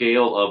the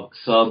scale of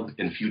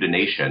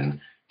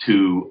sub-infeudation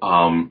to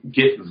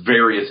get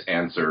various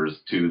answers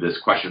to this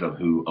question of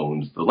who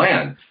owns the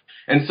land.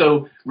 And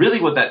so really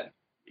what that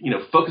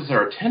focuses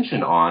our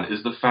attention on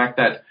is the fact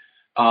that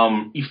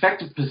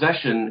effective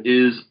possession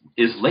is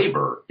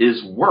labor,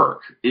 is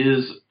work,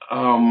 is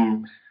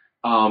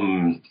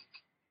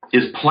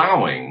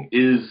plowing,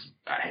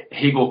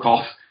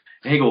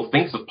 Hegel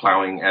thinks of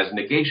plowing as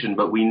negation,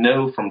 but we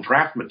know from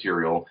draft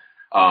material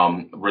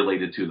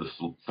related to the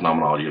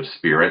phenomenology of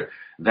spirit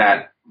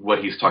that what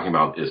he's talking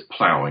about is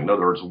plowing. In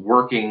other words,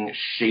 working,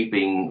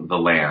 shaping the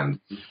land.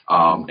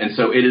 And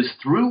so it is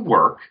through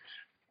work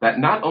that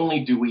not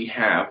only do we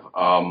have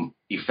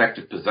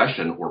effective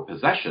possession or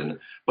possession,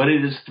 but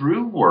it is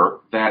through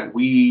work that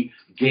we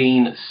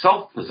gain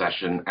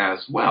self-possession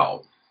as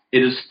well. It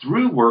is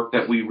through work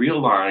that we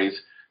realize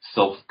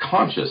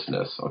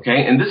self-consciousness,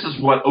 okay? And this is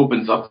what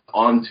opens up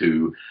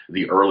onto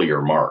the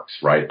earlier Marx,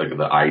 right? Like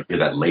the idea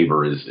that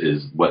labor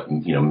is what,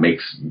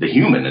 makes the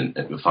human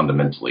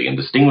fundamentally and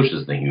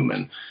distinguishes the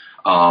human.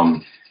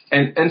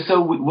 And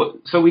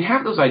so we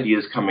have those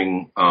ideas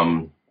coming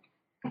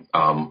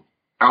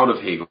out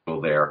of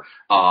Hegel there,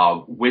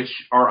 which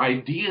are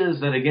ideas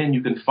that, again,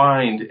 you can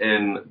find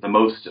in the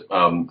most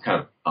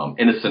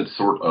innocent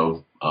sort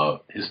of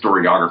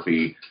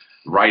historiography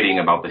writing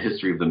about the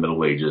history of the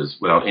Middle Ages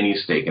without any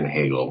stake in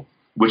Hegel,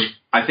 which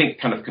I think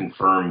kind of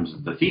confirms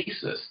the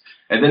thesis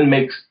and then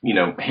makes,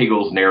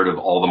 Hegel's narrative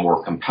all the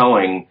more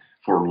compelling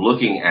for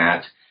looking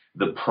at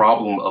the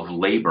problem of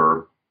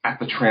labor at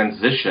the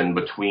transition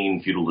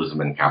between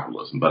feudalism and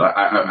capitalism. But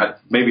I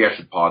maybe I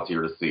should pause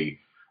here to see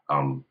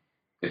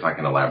if I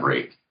can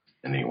elaborate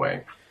in any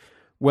way.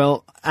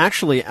 Well,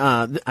 actually,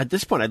 at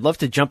this point, I'd love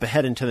to jump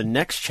ahead into the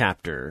next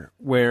chapter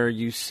where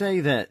you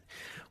say that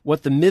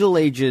what the Middle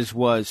Ages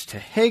was to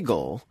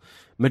Hegel,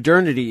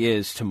 modernity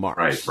is to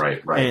Marx.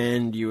 Right.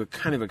 And you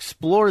kind of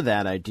explore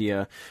that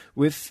idea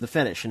with the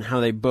fetish and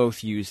how they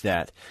both use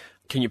that.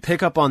 Can you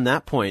pick up on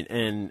that point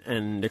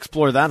and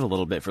explore that a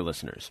little bit for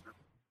listeners?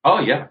 Oh,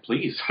 yeah,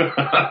 please.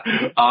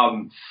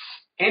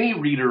 Any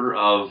reader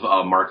of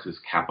Marx's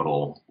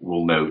Capital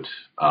will note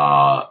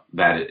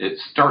that it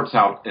starts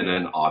out in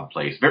an odd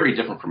place, very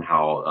different from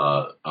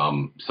how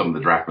some of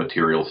the draft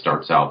material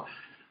starts out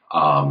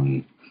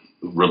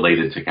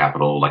related to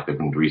Capital, like the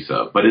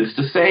Grundrisse. But it's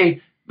to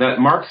say that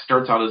Marx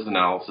starts out his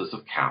analysis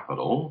of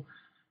Capital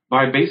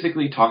by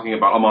basically talking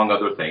about, among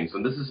other things,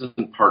 and this is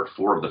in part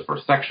 4 of the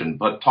first section,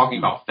 but talking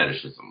about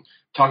fetishism,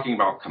 talking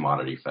about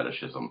commodity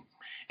fetishism.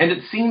 And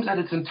it seems that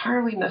it's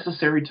entirely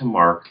necessary to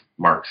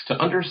Marx to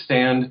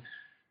understand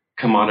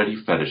commodity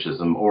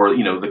fetishism, or,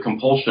 the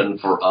compulsion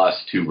for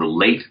us to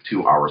relate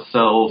to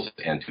ourselves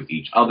and to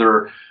each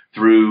other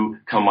through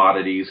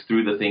commodities,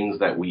 through the things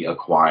that we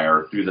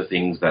acquire, through the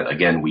things that,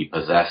 again, we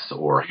possess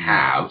or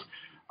have,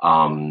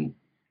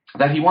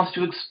 that he wants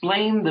to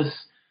explain this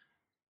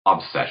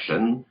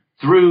obsession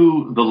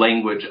through the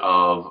language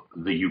of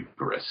the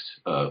Eucharist,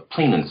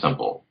 plain and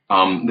simple.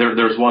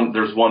 There's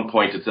one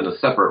point, it's in a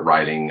separate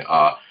writing,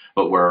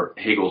 but where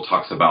Hegel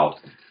talks about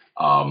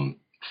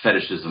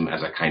fetishism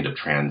as a kind of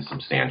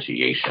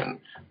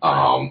transubstantiation,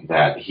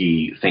 that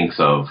he thinks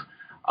of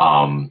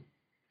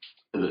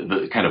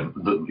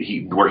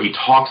where he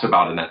talks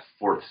about in that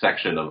 4th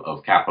section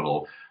of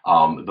Capital,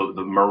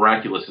 the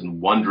miraculous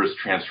and wondrous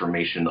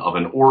transformation of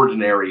an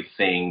ordinary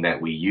thing that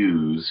we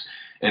use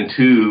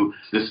into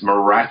this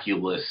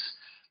miraculous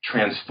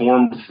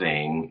transformed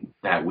thing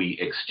that we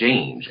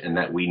exchange and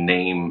that we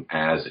name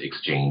as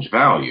exchange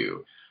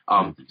value.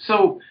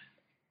 So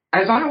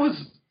as I was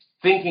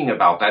thinking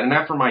about that, and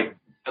after my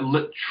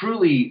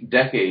truly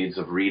decades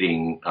of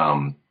reading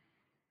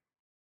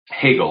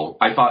Hegel,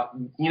 I thought,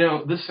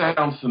 this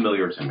sounds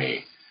familiar to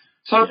me.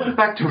 So I went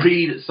back to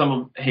read some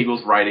of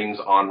Hegel's writings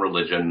on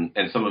religion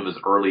and some of his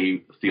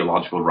early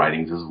theological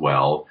writings as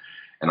well.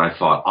 And I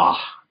thought,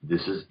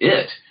 this is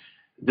it.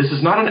 This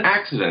is not an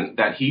accident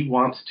that he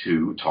wants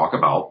to talk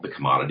about the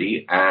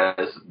commodity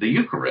as the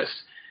Eucharist.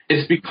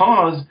 It's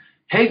because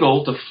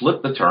Hegel, to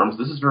flip the terms,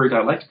 this is very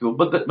dialectical,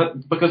 but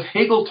because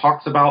Hegel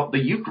talks about the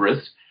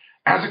Eucharist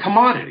as a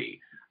commodity,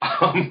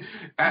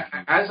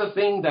 as a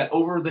thing that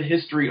over the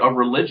history of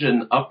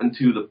religion up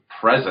into the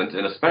present,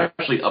 and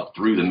especially up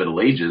through the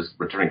Middle Ages,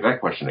 returning to that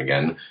question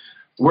again,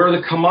 where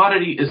the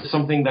commodity is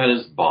something that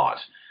is bought,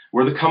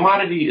 where the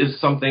commodity is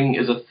a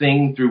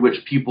thing through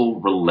which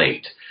people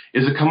relate,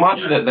 is a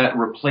commodity that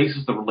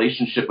replaces the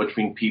relationship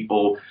between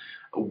people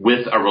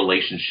with a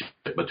relationship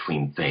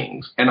between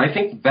things. And I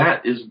think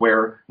that is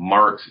where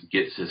Marx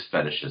gets his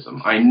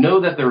fetishism. I know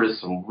that there is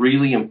some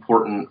really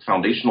important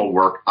foundational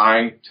work.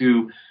 I,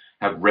 too,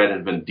 have read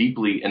and been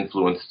deeply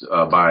influenced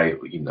by,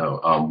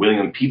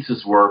 William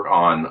Pietz's work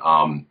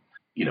on,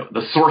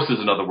 the sources,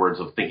 in other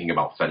words, of thinking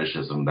about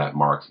fetishism that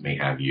Marx may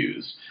have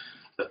used.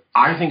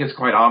 I think it's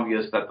quite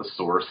obvious that the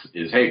source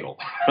is Hegel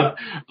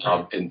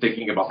in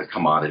thinking about the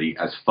commodity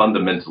as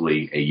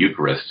fundamentally a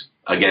Eucharist,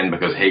 again,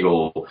 because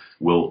Hegel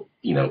will,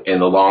 in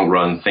the long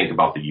run, think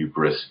about the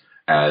Eucharist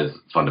as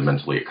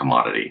fundamentally a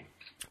commodity.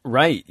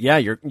 Right. Yeah,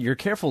 you're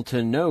careful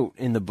to note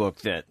in the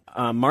book that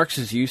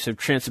Marx's use of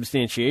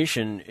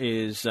transubstantiation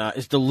is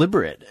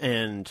deliberate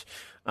and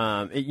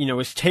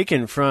is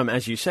taken from,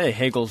 as you say,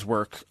 Hegel's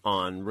work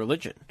on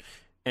religion.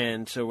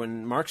 And so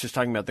when Marx is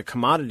talking about the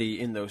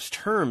commodity in those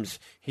terms,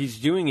 he's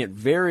doing it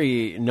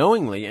very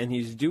knowingly, and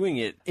he's doing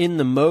it in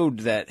the mode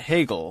that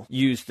Hegel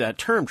used that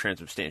term,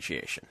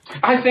 transubstantiation.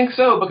 I think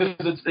so, because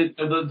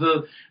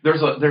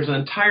there's an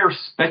entire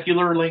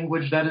specular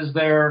language that is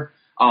there.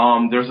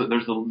 There's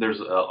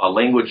a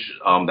language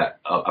that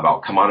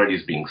about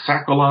commodities being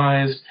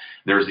sacralized.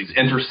 There's these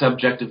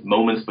intersubjective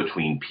moments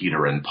between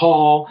Peter and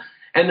Paul,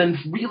 and then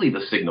really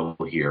the signal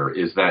here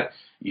is that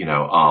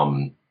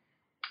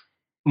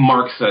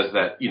Marx says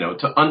that,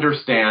 to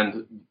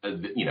understand,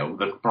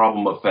 the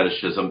problem of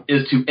fetishism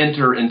is to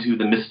enter into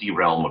the misty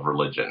realm of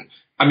religion.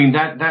 I mean,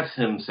 that's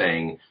him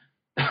saying,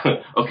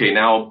 okay,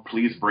 now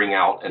please bring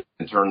out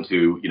and turn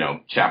to,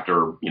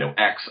 chapter,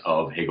 X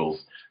of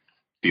Hegel's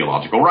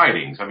theological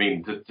writings. I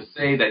mean, to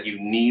say that you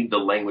need the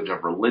language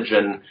of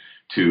religion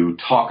to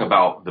talk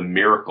about the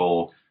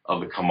miracle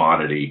of the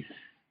commodity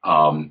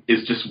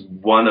is just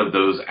one of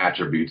those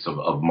attributes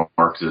of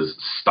Marx's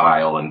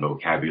style and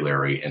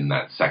vocabulary in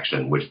that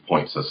section, which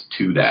points us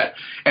to that.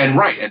 And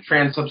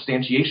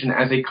transubstantiation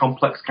as a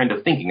complex kind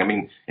of thinking. I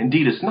mean,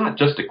 indeed, it's not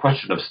just a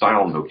question of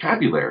style and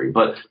vocabulary,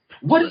 but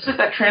what is it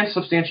that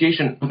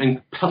transubstantiation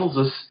impels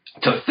us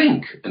to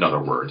think, in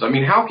other words? I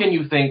mean, how can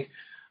you think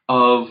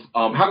of,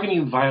 how can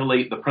you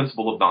violate the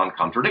principle of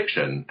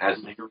non-contradiction, as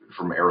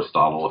from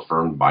Aristotle,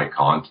 affirmed by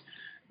Kant,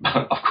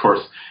 of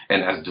course,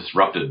 and as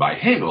disrupted by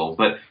Hegel?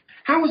 But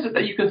how is it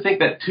that you can think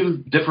that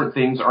two different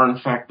things are in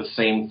fact the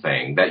same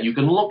thing? That you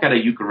can look at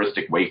a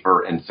Eucharistic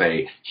wafer and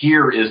say,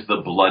 here is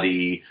the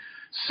bloody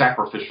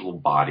sacrificial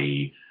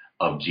body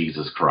of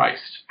Jesus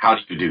Christ. How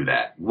do you do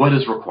that? What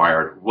is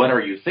required? What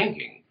are you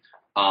thinking?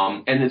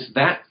 And it's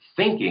that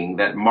thinking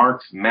that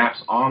Marx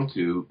maps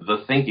onto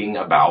the thinking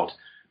about,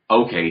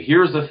 okay,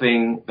 here's the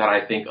thing that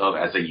I think of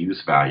as a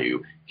use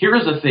value.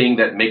 Here's the thing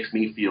that makes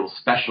me feel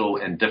special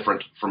and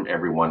different from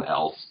everyone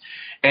else.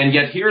 And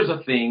yet here's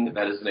a thing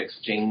that is an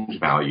exchange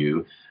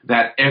value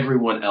that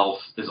everyone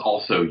else is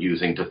also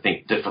using to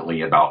think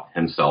differently about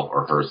himself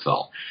or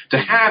herself. To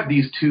have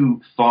these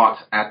two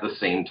thoughts at the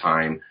same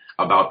time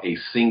about a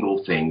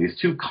single thing, these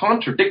two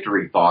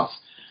contradictory thoughts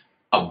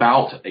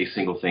about a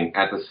single thing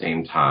at the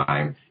same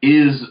time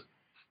is,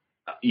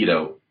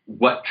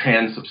 what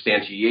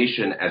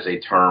transubstantiation as a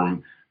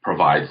term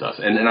provides us.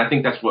 And I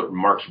think that's what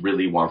Marx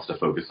really wants to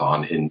focus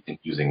on in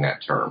using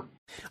that term.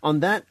 On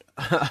that,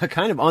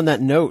 kind of on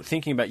that note,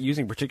 thinking about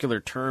using particular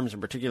terms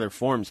and particular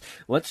forms,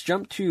 let's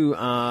jump to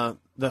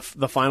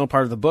the final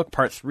part of the book,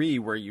 part 3,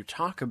 where you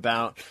talk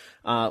about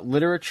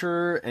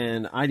literature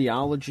and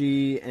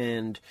ideology,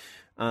 and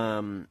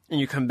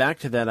you come back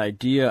to that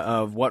idea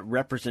of what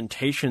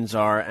representations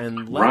are.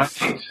 And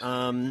let's,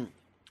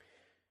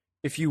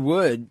 if you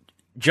would,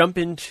 jump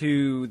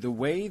into the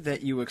way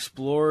that you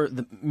explore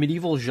the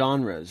medieval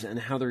genres and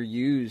how they're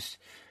used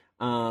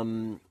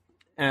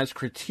as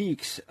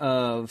critiques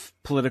of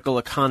political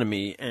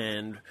economy,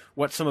 and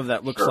what some of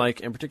that looks like,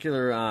 in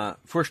particular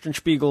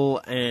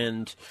Fürstenspiegel,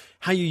 and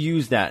how you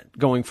use that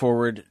going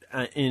forward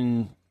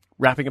in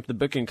wrapping up the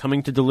book and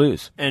coming to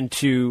Deleuze, and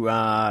to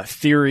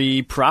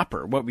theory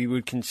proper, what we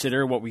would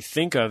consider, what we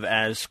think of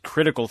as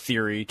critical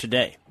theory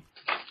today.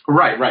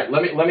 Right.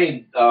 Let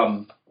me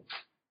come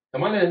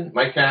on in.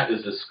 My cat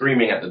is just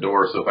screaming at the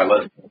door, so if I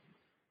let him,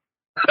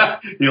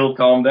 he'll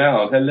calm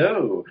down.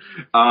 Hello.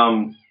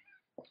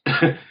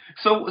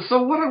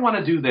 So what I want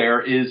to do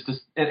there is to,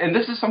 and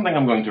this is something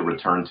I'm going to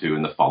return to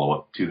in the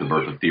follow-up to The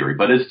Birth of Theory,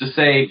 but is to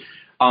say,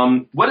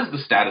 what is the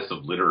status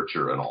of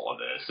literature in all of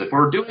this? If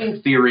we're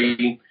doing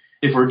theory,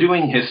 if we're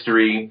doing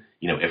history,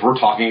 if we're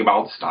talking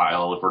about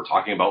style, if we're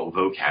talking about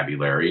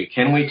vocabulary,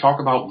 can we talk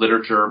about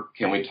literature?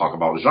 Can we talk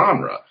about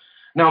genre?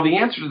 Now, the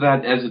answer to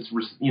that, as it's,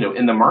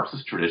 in the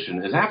Marxist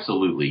tradition, is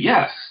absolutely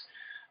yes.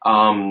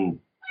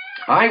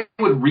 I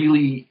would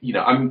really,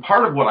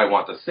 part of what I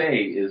want to say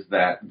is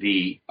that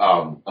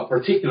a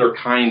particular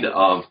kind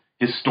of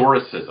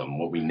historicism,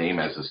 what we name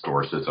as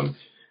historicism,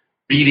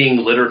 reading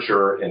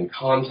literature in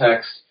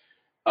context,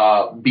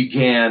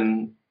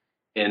 began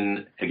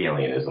in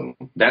Hegelianism.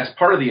 That's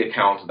part of the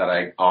account that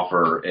I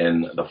offer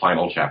in the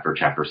final chapter,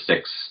 chapter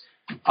 6,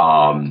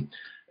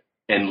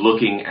 and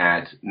looking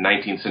at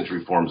 19th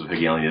century forms of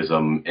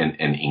Hegelianism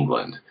in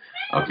England.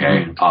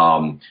 Okay.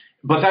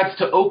 But that's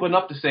to open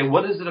up to say,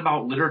 what is it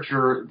about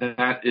literature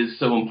that is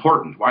so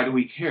important? Why do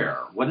we care?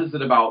 What is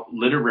it about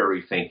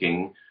literary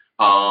thinking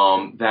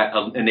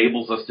that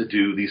enables us to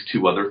do these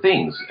two other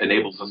things?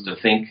 Enables us to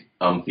think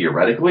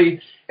theoretically,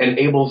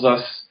 enables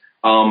us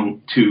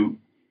to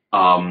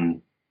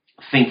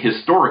think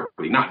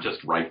historically, not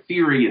just write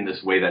theory in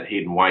this way that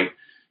Hayden White,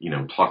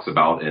 talks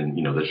about in,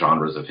 the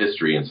genres of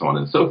history and so on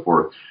and so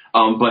forth,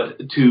 but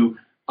to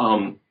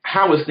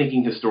how is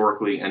thinking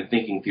historically and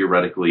thinking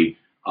theoretically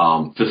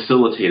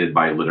facilitated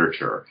by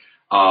literature.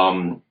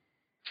 And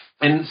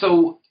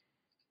so,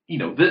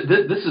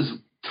 this is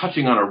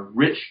touching on a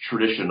rich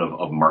tradition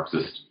of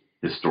Marxist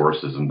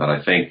historicism that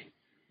I think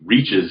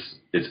reaches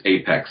its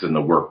apex in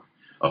the work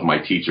of my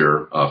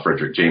teacher,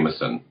 Frederick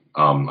Jameson.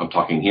 I'm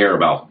talking here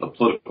about the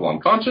political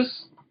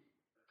unconscious.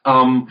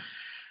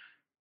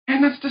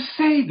 And that's to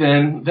say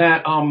then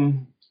that,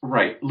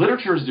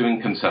 literature is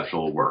doing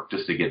conceptual work,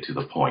 just to get to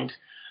the point.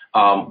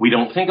 We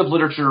don't think of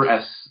literature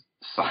as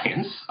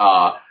science.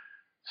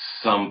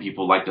 Some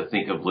people like to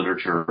think of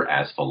literature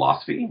as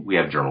philosophy. We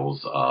have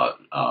journals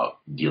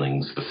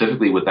dealing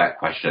specifically with that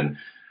question.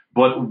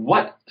 But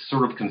what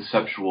sort of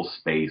conceptual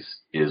space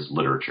is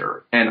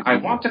literature? And I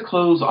want to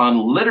close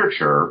on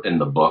literature in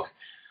the book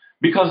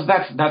because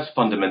that's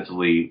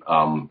fundamentally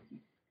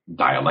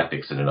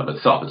dialectics in and of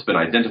itself. It's been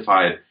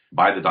identified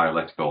by the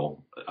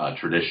dialectical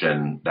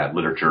tradition that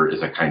literature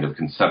is a kind of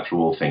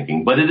conceptual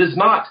thinking, but it is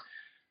not.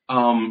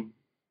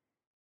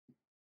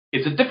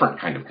 It's a different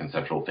kind of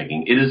conceptual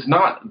thinking. It is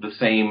not the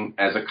same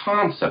as a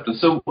concept. And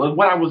so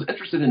what I was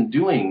interested in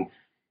doing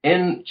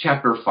in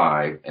chapter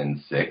 5 and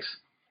 6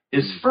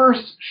 is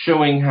first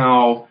showing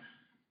how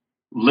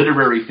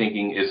literary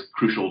thinking is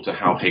crucial to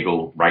how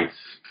Hegel writes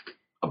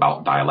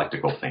about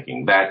dialectical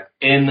thinking, that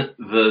in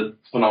the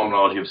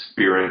phenomenology of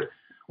spirit,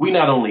 we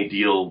not only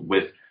deal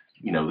with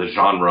the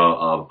genre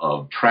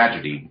of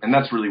tragedy, and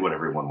that's really what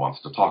everyone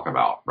wants to talk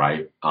about,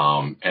 right?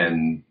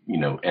 And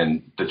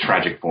the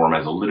tragic form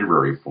as a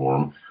literary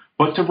form,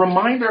 but to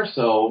remind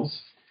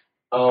ourselves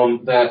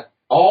that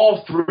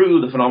all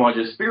through the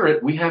phenomenology of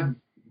spirit, we have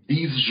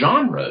these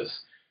genres,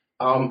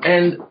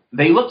 and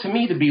they look to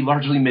me to be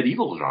largely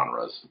medieval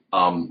genres.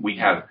 I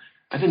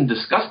didn't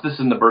discuss this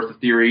in The Birth of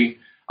Theory,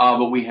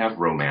 but we have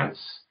romance,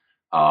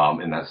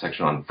 in that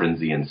section on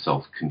frenzy and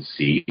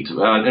self-conceit.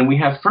 And we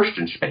have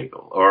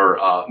Fürstenspiegel,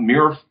 or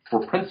Mirror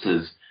for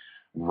Princes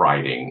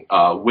writing,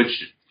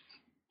 which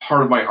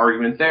part of my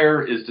argument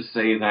there is to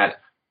say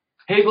that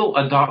Hegel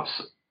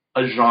adopts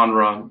a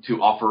genre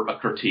to offer a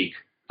critique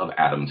of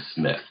Adam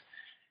Smith.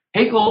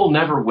 Hegel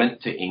never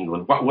went to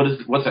England.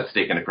 What's at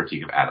stake in a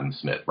critique of Adam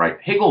Smith, right?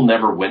 Hegel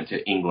never went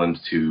to England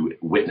to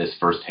witness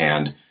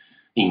firsthand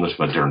English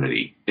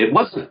modernity. It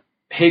wasn't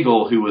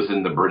Hegel who was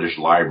in the British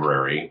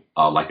Library,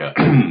 like a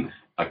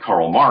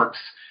Karl Marx,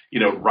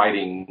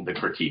 writing the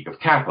critique of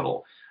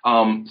capital.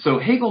 So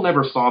Hegel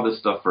never saw this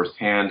stuff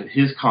firsthand.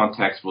 His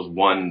context was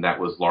one that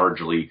was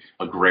largely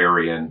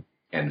agrarian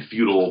and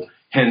feudal,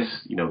 hence,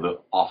 the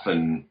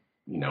often,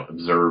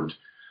 observed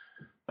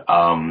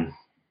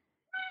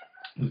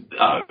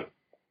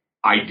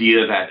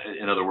idea that,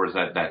 in other words,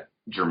 that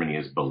Germany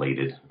is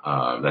belated,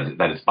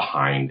 that it's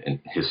behind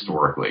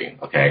historically.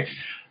 Okay.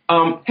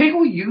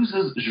 Hegel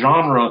uses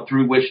genre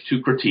through which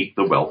to critique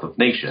the wealth of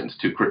nations,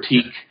 to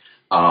critique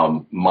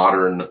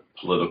modern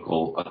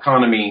political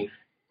economy.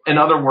 In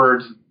other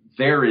words,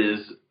 there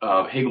is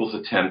Hegel's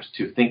attempt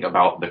to think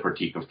about the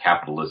critique of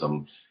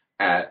capitalism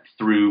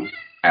through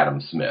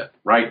Adam Smith,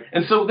 right?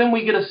 And so then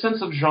we get a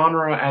sense of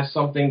genre as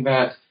something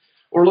that,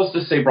 or let's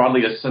just say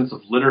broadly, a sense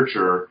of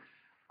literature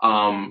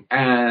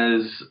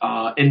as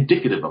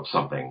indicative of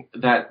something,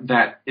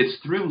 that it's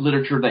through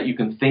literature that you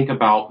can think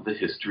about the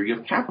history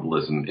of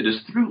capitalism. It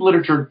is through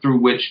literature through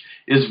which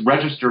is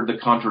registered the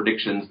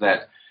contradictions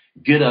that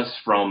get us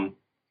from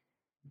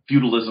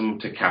feudalism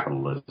to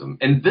capitalism.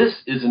 And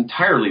this is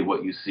entirely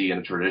what you see in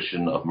a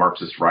tradition of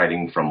Marxist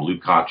writing from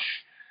Lukács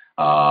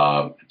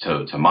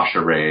to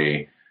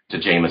Mascheret to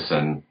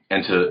Jameson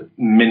and to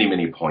many,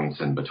 many points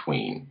in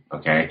between.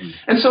 Okay. Mm-hmm.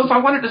 And so I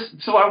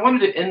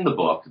wanted to end the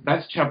book.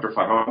 That's chapter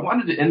 5. I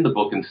wanted to end the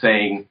book in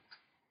saying,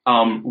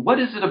 what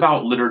is it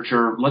about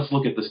literature? Let's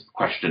look at this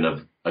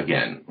question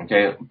again.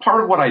 Okay.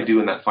 Part of what I do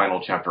in that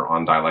final chapter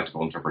on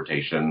dialectical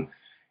interpretation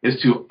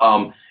is to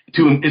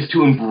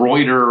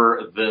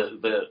embroider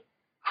the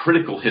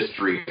critical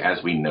history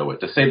as we know it,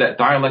 to say that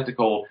the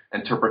dialectical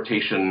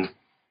interpretation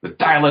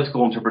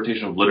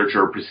of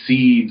literature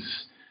precedes,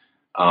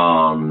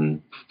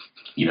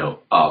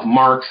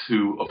 Marx,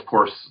 who of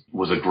course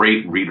was a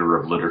great reader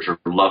of literature,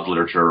 loved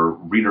literature,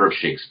 reader of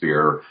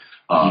Shakespeare,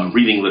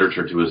 reading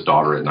literature to his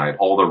daughter at night,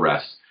 all the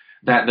rest.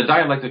 That the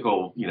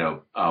dialectical,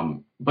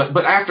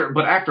 but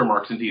after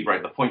Marx, indeed,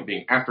 right? The point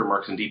being, after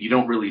Marx, indeed, you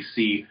don't really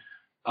see.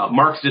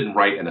 Marx didn't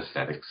write in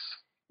aesthetics,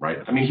 right?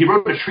 I mean, he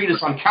wrote a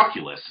treatise on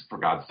calculus, for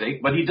God's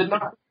sake, but he did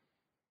not.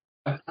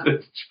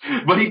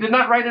 But he did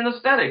not write in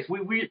aesthetics.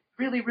 We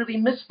really, really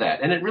miss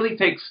that, and it really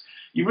takes.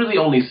 You really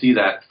only see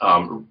that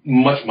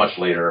much, much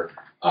later.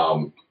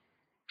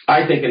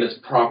 I think in its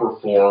proper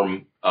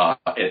form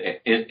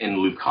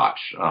in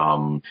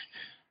Lukács.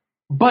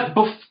 But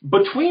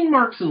between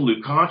Marx and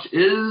Lukács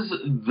is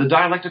the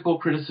dialectical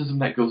criticism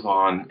that goes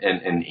on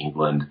in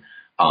England.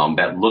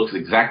 That looks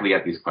exactly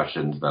at these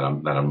questions that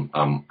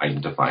I'm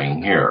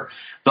identifying here.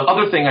 The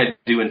other thing I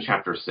do in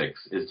chapter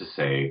 6 is to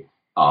say,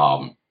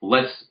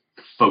 let's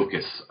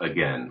focus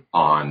again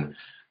on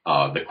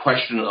the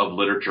question of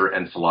literature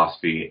and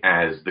philosophy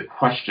as the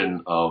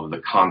question of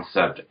the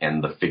concept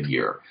and the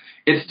figure.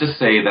 It's to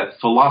say that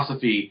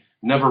philosophy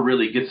never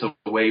really gets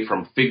away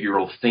from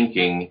figural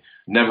thinking,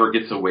 never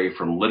gets away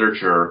from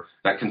literature.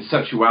 That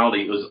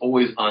conceptuality is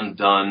always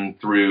undone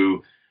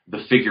through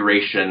the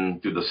figuration,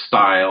 through the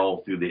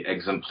style, through the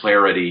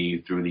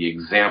exemplarity, through the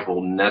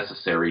example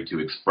necessary to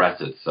express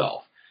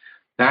itself.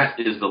 That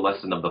is the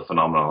lesson of the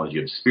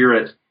phenomenology of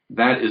spirit.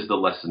 That is the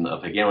lesson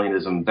of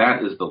Hegelianism.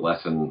 That is the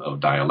lesson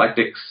of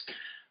dialectics.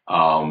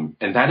 And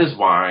that is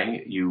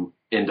why you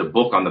end a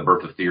book on the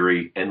birth of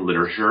theory in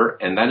literature,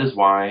 and that is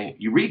why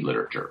you read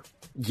literature.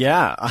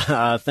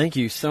 Yeah, thank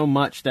you so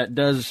much. That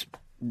does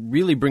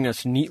really bring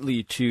us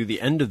neatly to the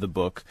end of the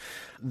book,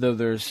 though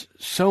there's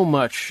so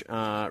much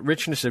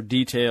richness of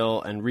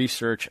detail and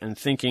research and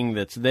thinking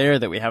that's there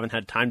that we haven't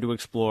had time to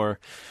explore.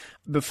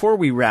 Before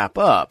we wrap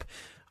up,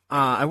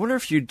 I wonder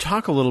if you'd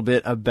talk a little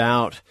bit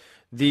about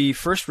the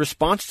first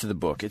response to the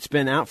book. It's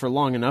been out for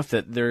long enough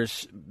that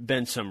there's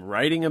been some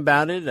writing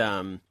about it.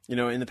 In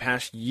the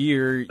past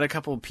year, a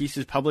couple of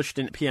pieces published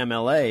in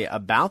PMLA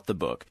about the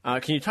book.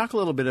 Can you talk a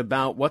little bit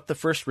about what the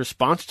first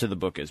response to the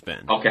book has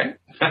been? Okay.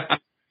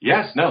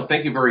 Yes, no,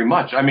 thank you very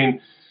much. I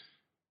mean,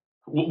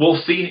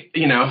 we'll see,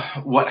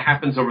 what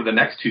happens over the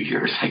next 2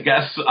 years, I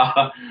guess.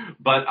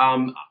 But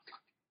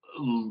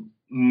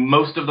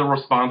most of the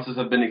responses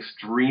have been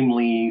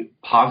extremely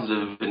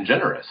positive and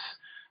generous.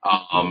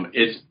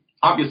 It's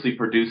obviously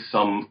produced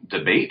some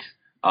debate,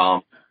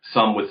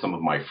 some with some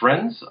of my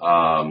friends.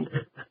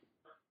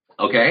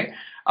 Okay.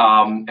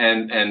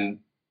 And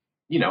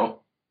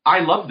I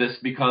love this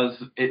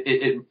because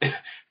it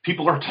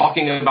people are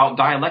talking about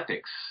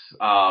dialectics,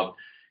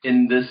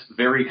 in this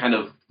very kind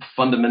of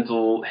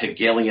fundamental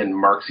Hegelian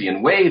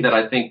Marxian way that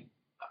I think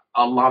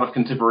a lot of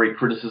contemporary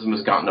criticism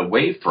has gotten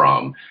away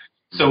from.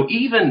 So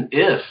even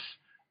if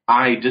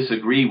I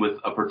disagree with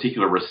a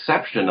particular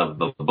reception of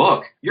the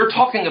book, you're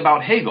talking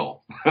about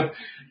Hegel.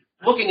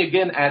 Looking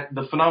again at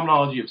the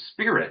phenomenology of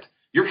spirit,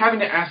 you're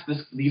having to ask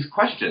these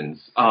questions.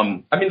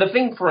 The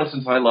thing, for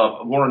instance, I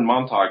love, Warren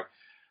Montag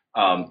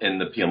in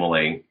the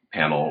PMLA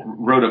panel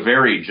wrote a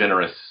very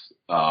generous,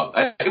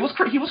 he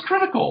was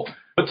critical.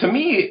 But to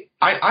me,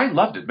 I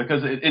loved it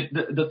because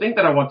the thing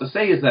that I want to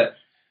say is that,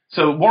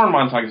 so Warren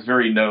Montag is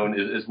very known,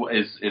 is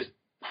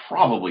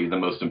probably the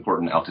most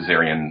important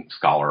Althusserian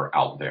scholar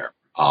out there.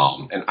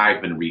 And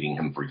I've been reading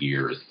him for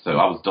years. So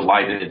I was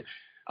delighted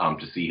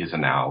to see his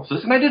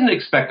analysis. And I didn't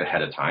expect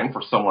ahead of time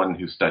for someone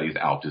who studies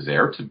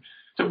Althusser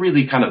to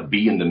really kind of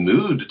be in the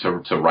mood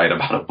to write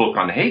about a book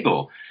on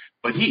Hegel.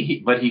 But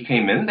he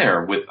came in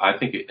there with, I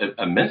think,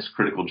 immense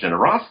critical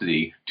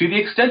generosity to the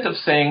extent of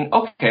saying,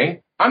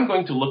 okay, I'm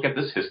going to look at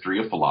this history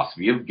of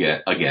philosophy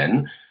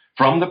again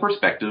from the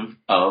perspective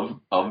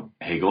of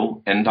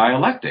Hegel and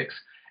dialectics.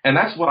 And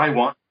that's what I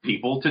want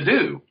people to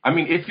do. I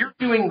mean, if you're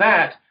doing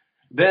that,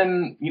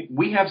 then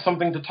we have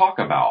something to talk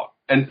about.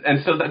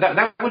 And so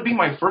that would be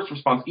my first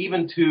response,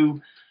 even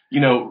to,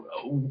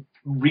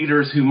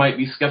 readers who might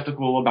be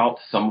skeptical about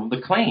some of the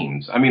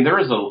claims. I mean, there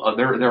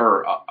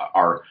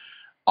are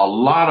a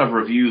lot of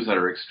reviews that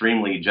are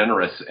extremely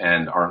generous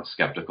and aren't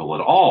skeptical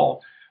at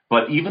all.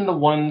 But even the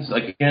ones,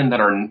 again, that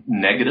are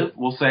negative,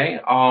 we'll say,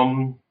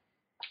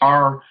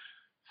 are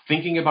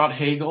thinking about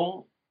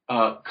Hegel,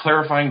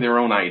 clarifying their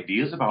own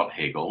ideas about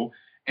Hegel,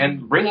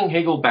 and bringing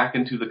Hegel back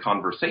into the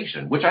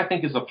conversation, which I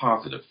think is a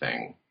positive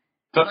thing.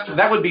 So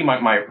that would be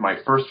my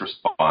first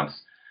response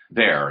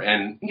there.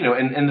 And,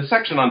 in the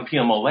section on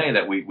PMLA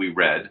that we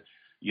read,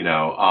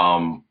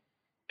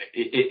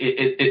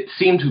 it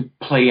seemed to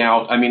play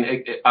out. I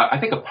mean, I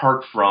think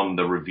apart from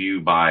the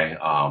review by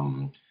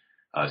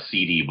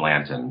C.D.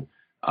 Blanton,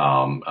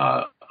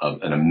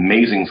 an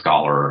amazing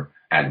scholar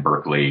at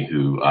Berkeley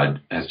who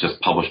has just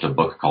published a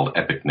book called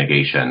Epic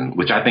Negation,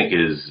 which I think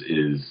is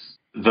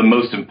the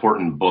most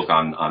important book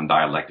on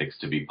dialectics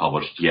to be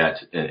published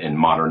yet in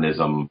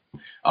modernism,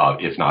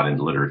 if not in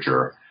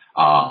literature.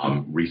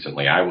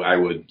 Recently, I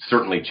would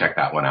certainly check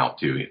that one out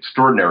too.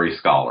 Extraordinary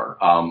scholar.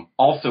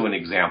 Also an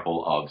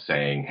example of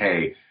saying,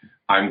 hey,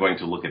 I'm going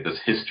to look at this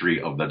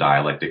history of the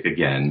dialectic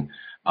again,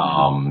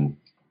 and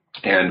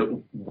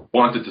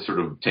wanted to sort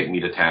of take me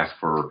to task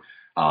for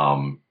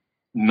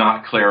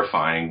not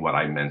clarifying what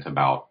I meant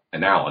about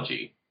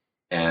analogy.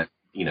 And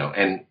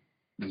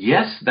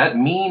yes, that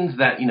means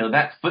that,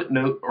 that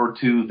footnote or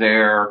two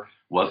there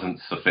wasn't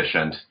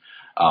sufficient.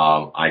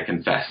 I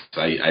confess,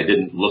 I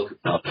didn't look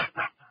up.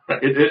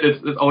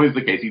 It's always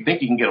the case. You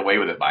think you can get away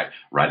with it by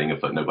writing a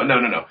footnote, but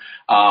no.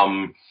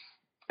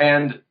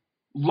 And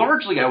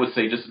largely, I would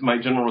say, just my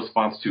general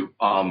response to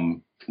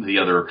the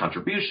other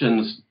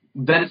contributions,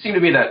 that it seemed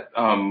to me that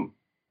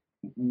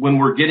when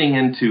we're getting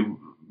into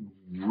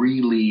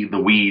really the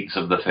weeds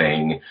of the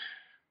thing,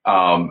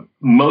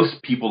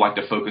 most people like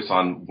to focus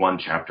on one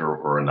chapter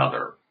or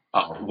another.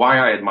 Why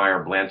I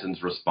admire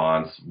Blanton's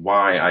response,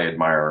 why I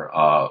admire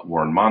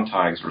Warren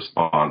Montag's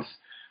response,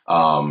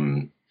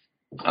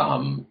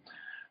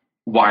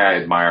 why I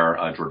admire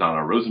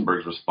Jordana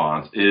Rosenberg's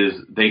response is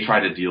they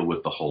try to deal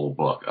with the whole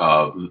book.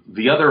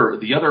 The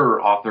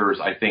other authors,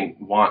 I think,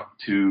 want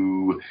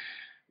to,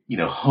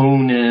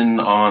 hone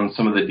in on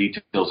some of the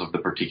details of the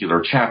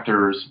particular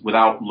chapters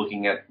without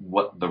looking at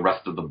what the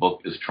rest of the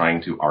book is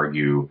trying to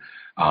argue.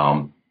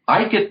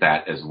 I get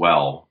that as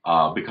well,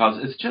 because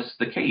it's just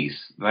the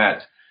case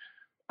that,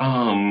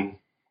 how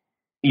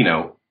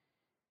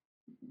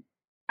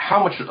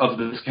much of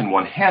this can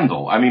one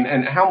handle? I mean,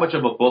 and how much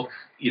of a book,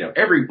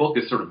 every book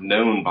is sort of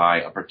known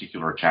by a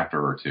particular chapter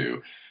or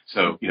two.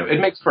 So, it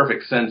makes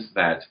perfect sense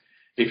that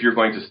if you're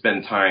going to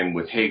spend time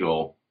with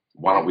Hegel,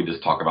 why don't we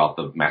just talk about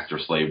the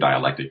master-slave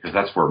dialectic? Because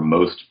that's where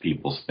most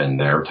people spend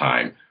their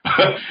time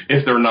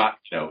if they're not,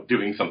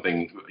 doing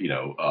something,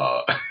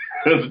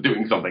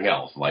 doing something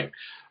else, like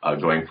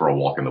going for a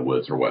walk in the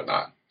woods or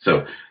whatnot.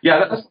 So,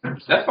 yeah,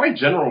 that's my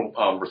general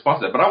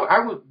response to that. But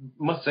I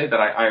must say that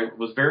I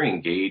was very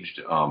engaged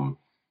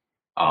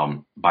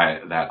by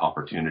that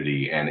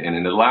opportunity, and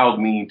it allowed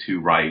me to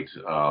write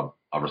a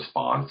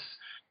response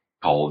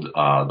called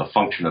The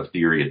Function of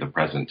Theory at the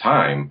Present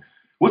Time,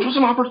 which was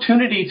an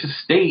opportunity to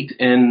state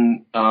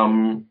in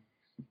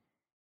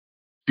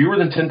fewer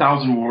than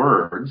 10,000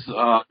 words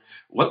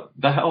what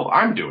the hell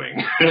I'm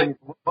doing and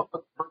what the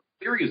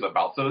theory is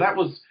about. So that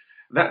was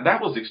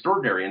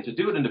extraordinary, and to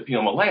do it into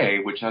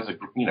PMLA, which has an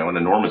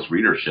enormous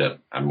readership.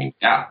 I mean,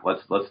 yeah,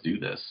 let's do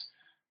this.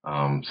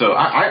 So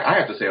I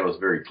have to say I was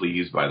very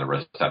pleased by the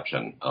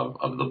reception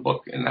of the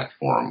book in that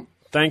form.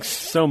 Thanks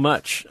so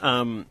much.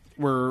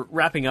 We're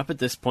wrapping up at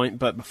this point,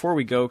 but before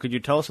we go, could you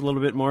tell us a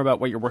little bit more about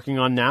what you're working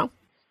on now?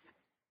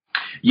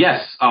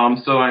 Yes.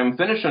 So I'm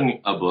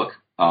finishing a book.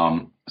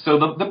 So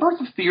the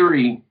Birth of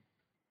Theory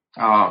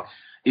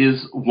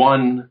is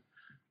the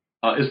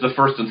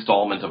first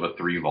installment of a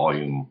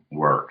 3-volume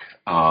work.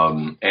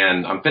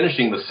 And I'm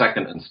finishing the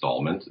second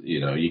installment.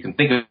 You can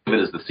think of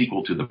it as the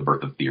sequel to The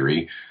Birth of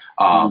Theory.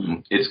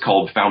 It's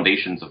called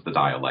Foundations of the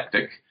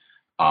Dialectic.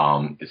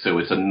 So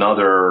it's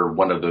another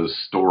one of those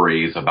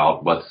stories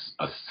about what's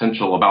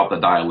essential about the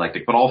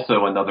dialectic, but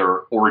also another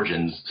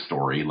origins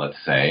story, let's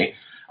say.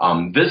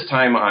 This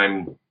time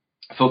I'm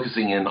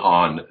focusing in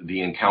on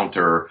the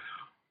encounter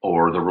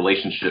or the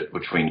relationship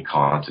between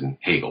Kant and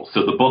Hegel.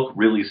 So the book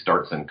really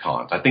starts in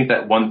Kant. I think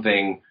that one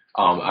thing,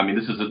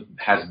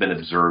 has been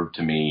observed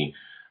to me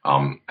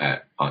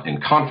in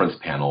conference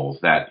panels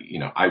that,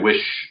 I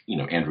wish,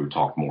 Andrew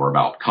talked more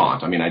about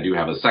Kant. I mean, I do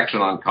have a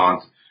section on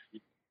Kant,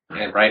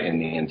 right, in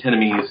the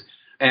antinomies.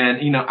 And,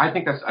 I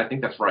think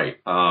that's right.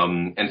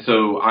 And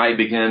so I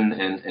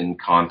begin in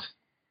Kant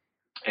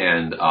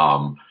and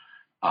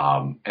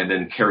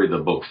then carry the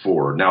book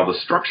forward. Now, the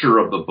structure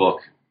of the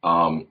book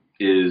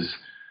is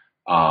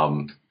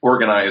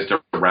organized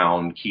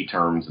around key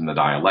terms in the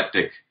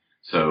dialectic,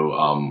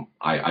 So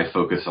I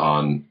focus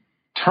on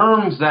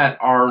terms that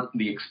are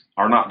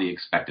not the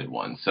expected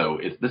ones. So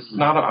this is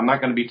not. I'm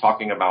not going to be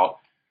talking about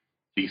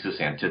thesis,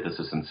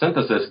 antithesis, and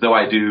synthesis, though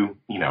I do,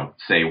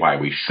 say why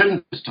we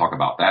shouldn't talk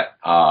about that.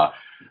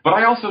 But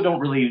I also don't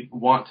really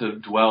want to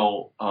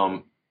dwell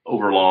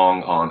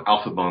overlong on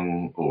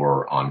Aufhebung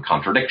or on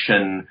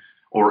contradiction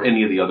or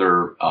any of the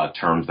other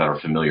terms that are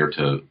familiar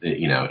to,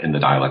 in the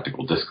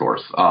dialectical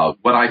discourse.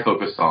 What I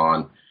focus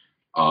on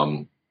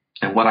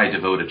and what I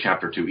devote a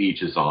chapter to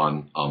each is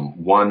on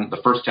the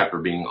first chapter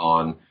being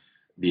on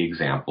the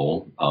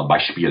example,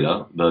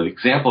 Beispiele, the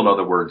example, in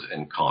other words,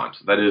 in Kant.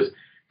 That is,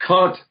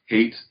 Kant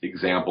hates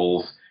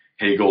examples.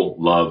 Hegel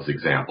loves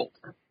examples.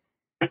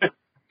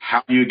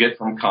 How do you get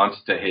from Kant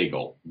to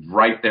Hegel?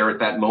 Right there at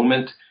that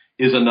moment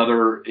is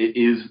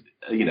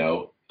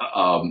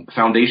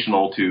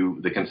foundational to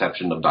the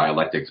conception of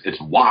dialectics.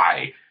 It's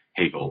why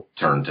Hegel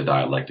turned to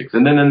dialectics.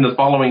 And then in the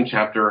following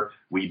chapter,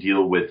 we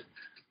deal with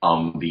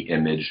the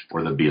image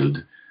or the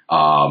Bild,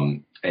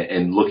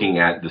 and looking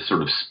at the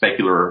sort of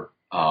specular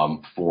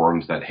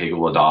forms that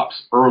Hegel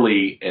adopts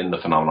early in the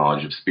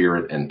phenomenology of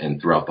spirit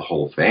and throughout the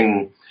whole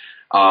thing.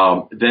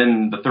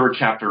 Then the third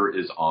chapter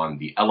is on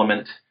the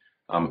element.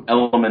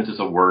 Element is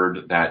a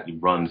word that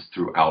runs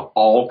throughout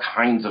all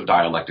kinds of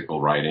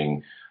dialectical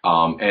writing,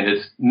 and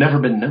it's never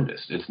been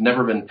noticed. It's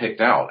never been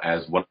picked out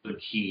as one of the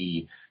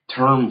key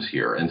terms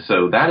here. And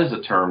so that is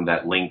a term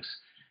that links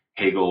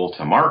Hegel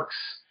to Marx,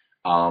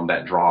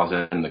 that draws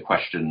in the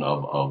question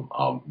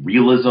of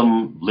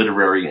realism,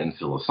 literary and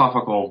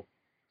philosophical.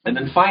 And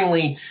then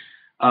finally,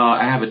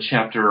 I have a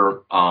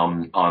chapter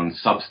on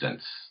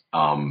substance,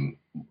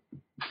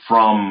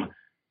 from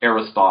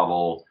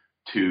Aristotle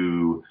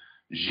to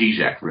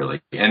Zizek,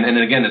 really. And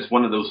again, it's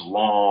one of those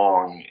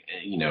long,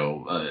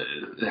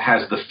 it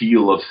has the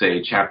feel of,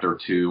 say, chapter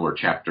 2 or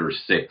chapter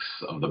 6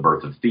 of The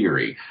Birth of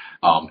Theory,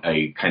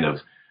 a kind of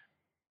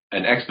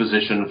an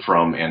exposition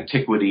from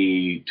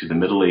antiquity to the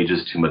Middle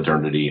Ages to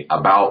modernity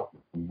about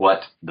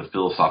what the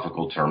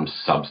philosophical term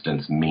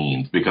substance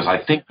means, because I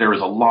think there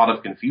is a lot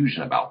of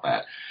confusion about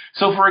that.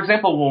 So, for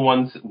example,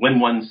 when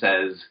one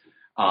says,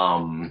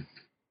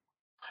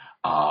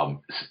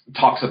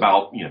 talks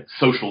about,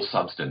 social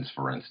substance,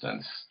 for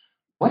instance,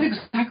 what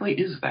exactly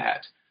is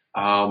that?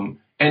 And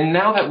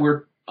now that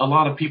a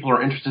lot of people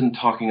are interested in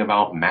talking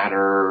about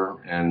matter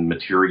and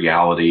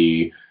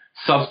materiality,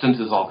 substance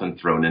is often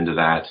thrown into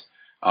that.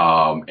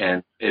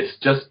 And it's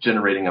just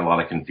generating a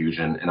lot of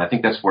confusion. And I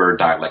think that's where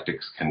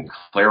dialectics can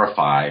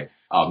clarify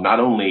not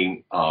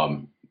only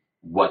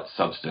what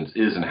substance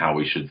is and how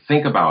we should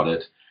think about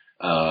it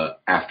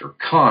after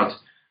Kant,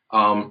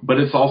 but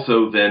it's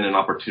also then an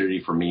opportunity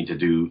for me to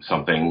do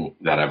something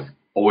that I've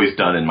always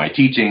done in my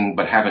teaching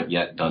but haven't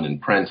yet done in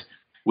print,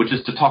 which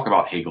is to talk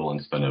about Hegel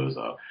and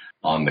Spinoza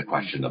on the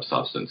question of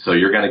substance. So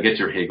you're going to get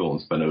your Hegel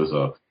and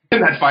Spinoza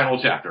in that final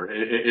chapter.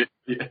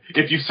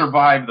 If you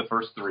survive the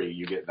first three,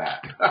 you get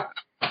that.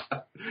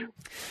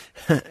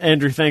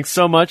 Andrew, thanks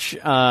so much.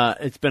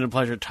 It's been a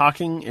pleasure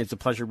talking. It's a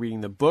pleasure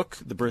reading the book,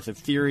 The Birth of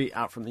Theory,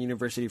 out from the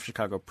University of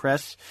Chicago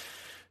Press.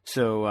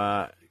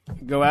 So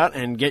go out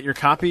and get your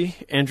copy.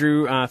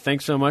 Andrew,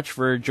 thanks so much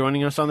for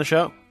joining us on the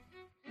show.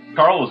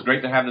 Carl, it was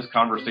great to have this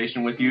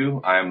conversation with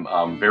you.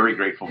 I'm very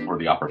grateful for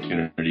the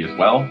opportunity as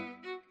well.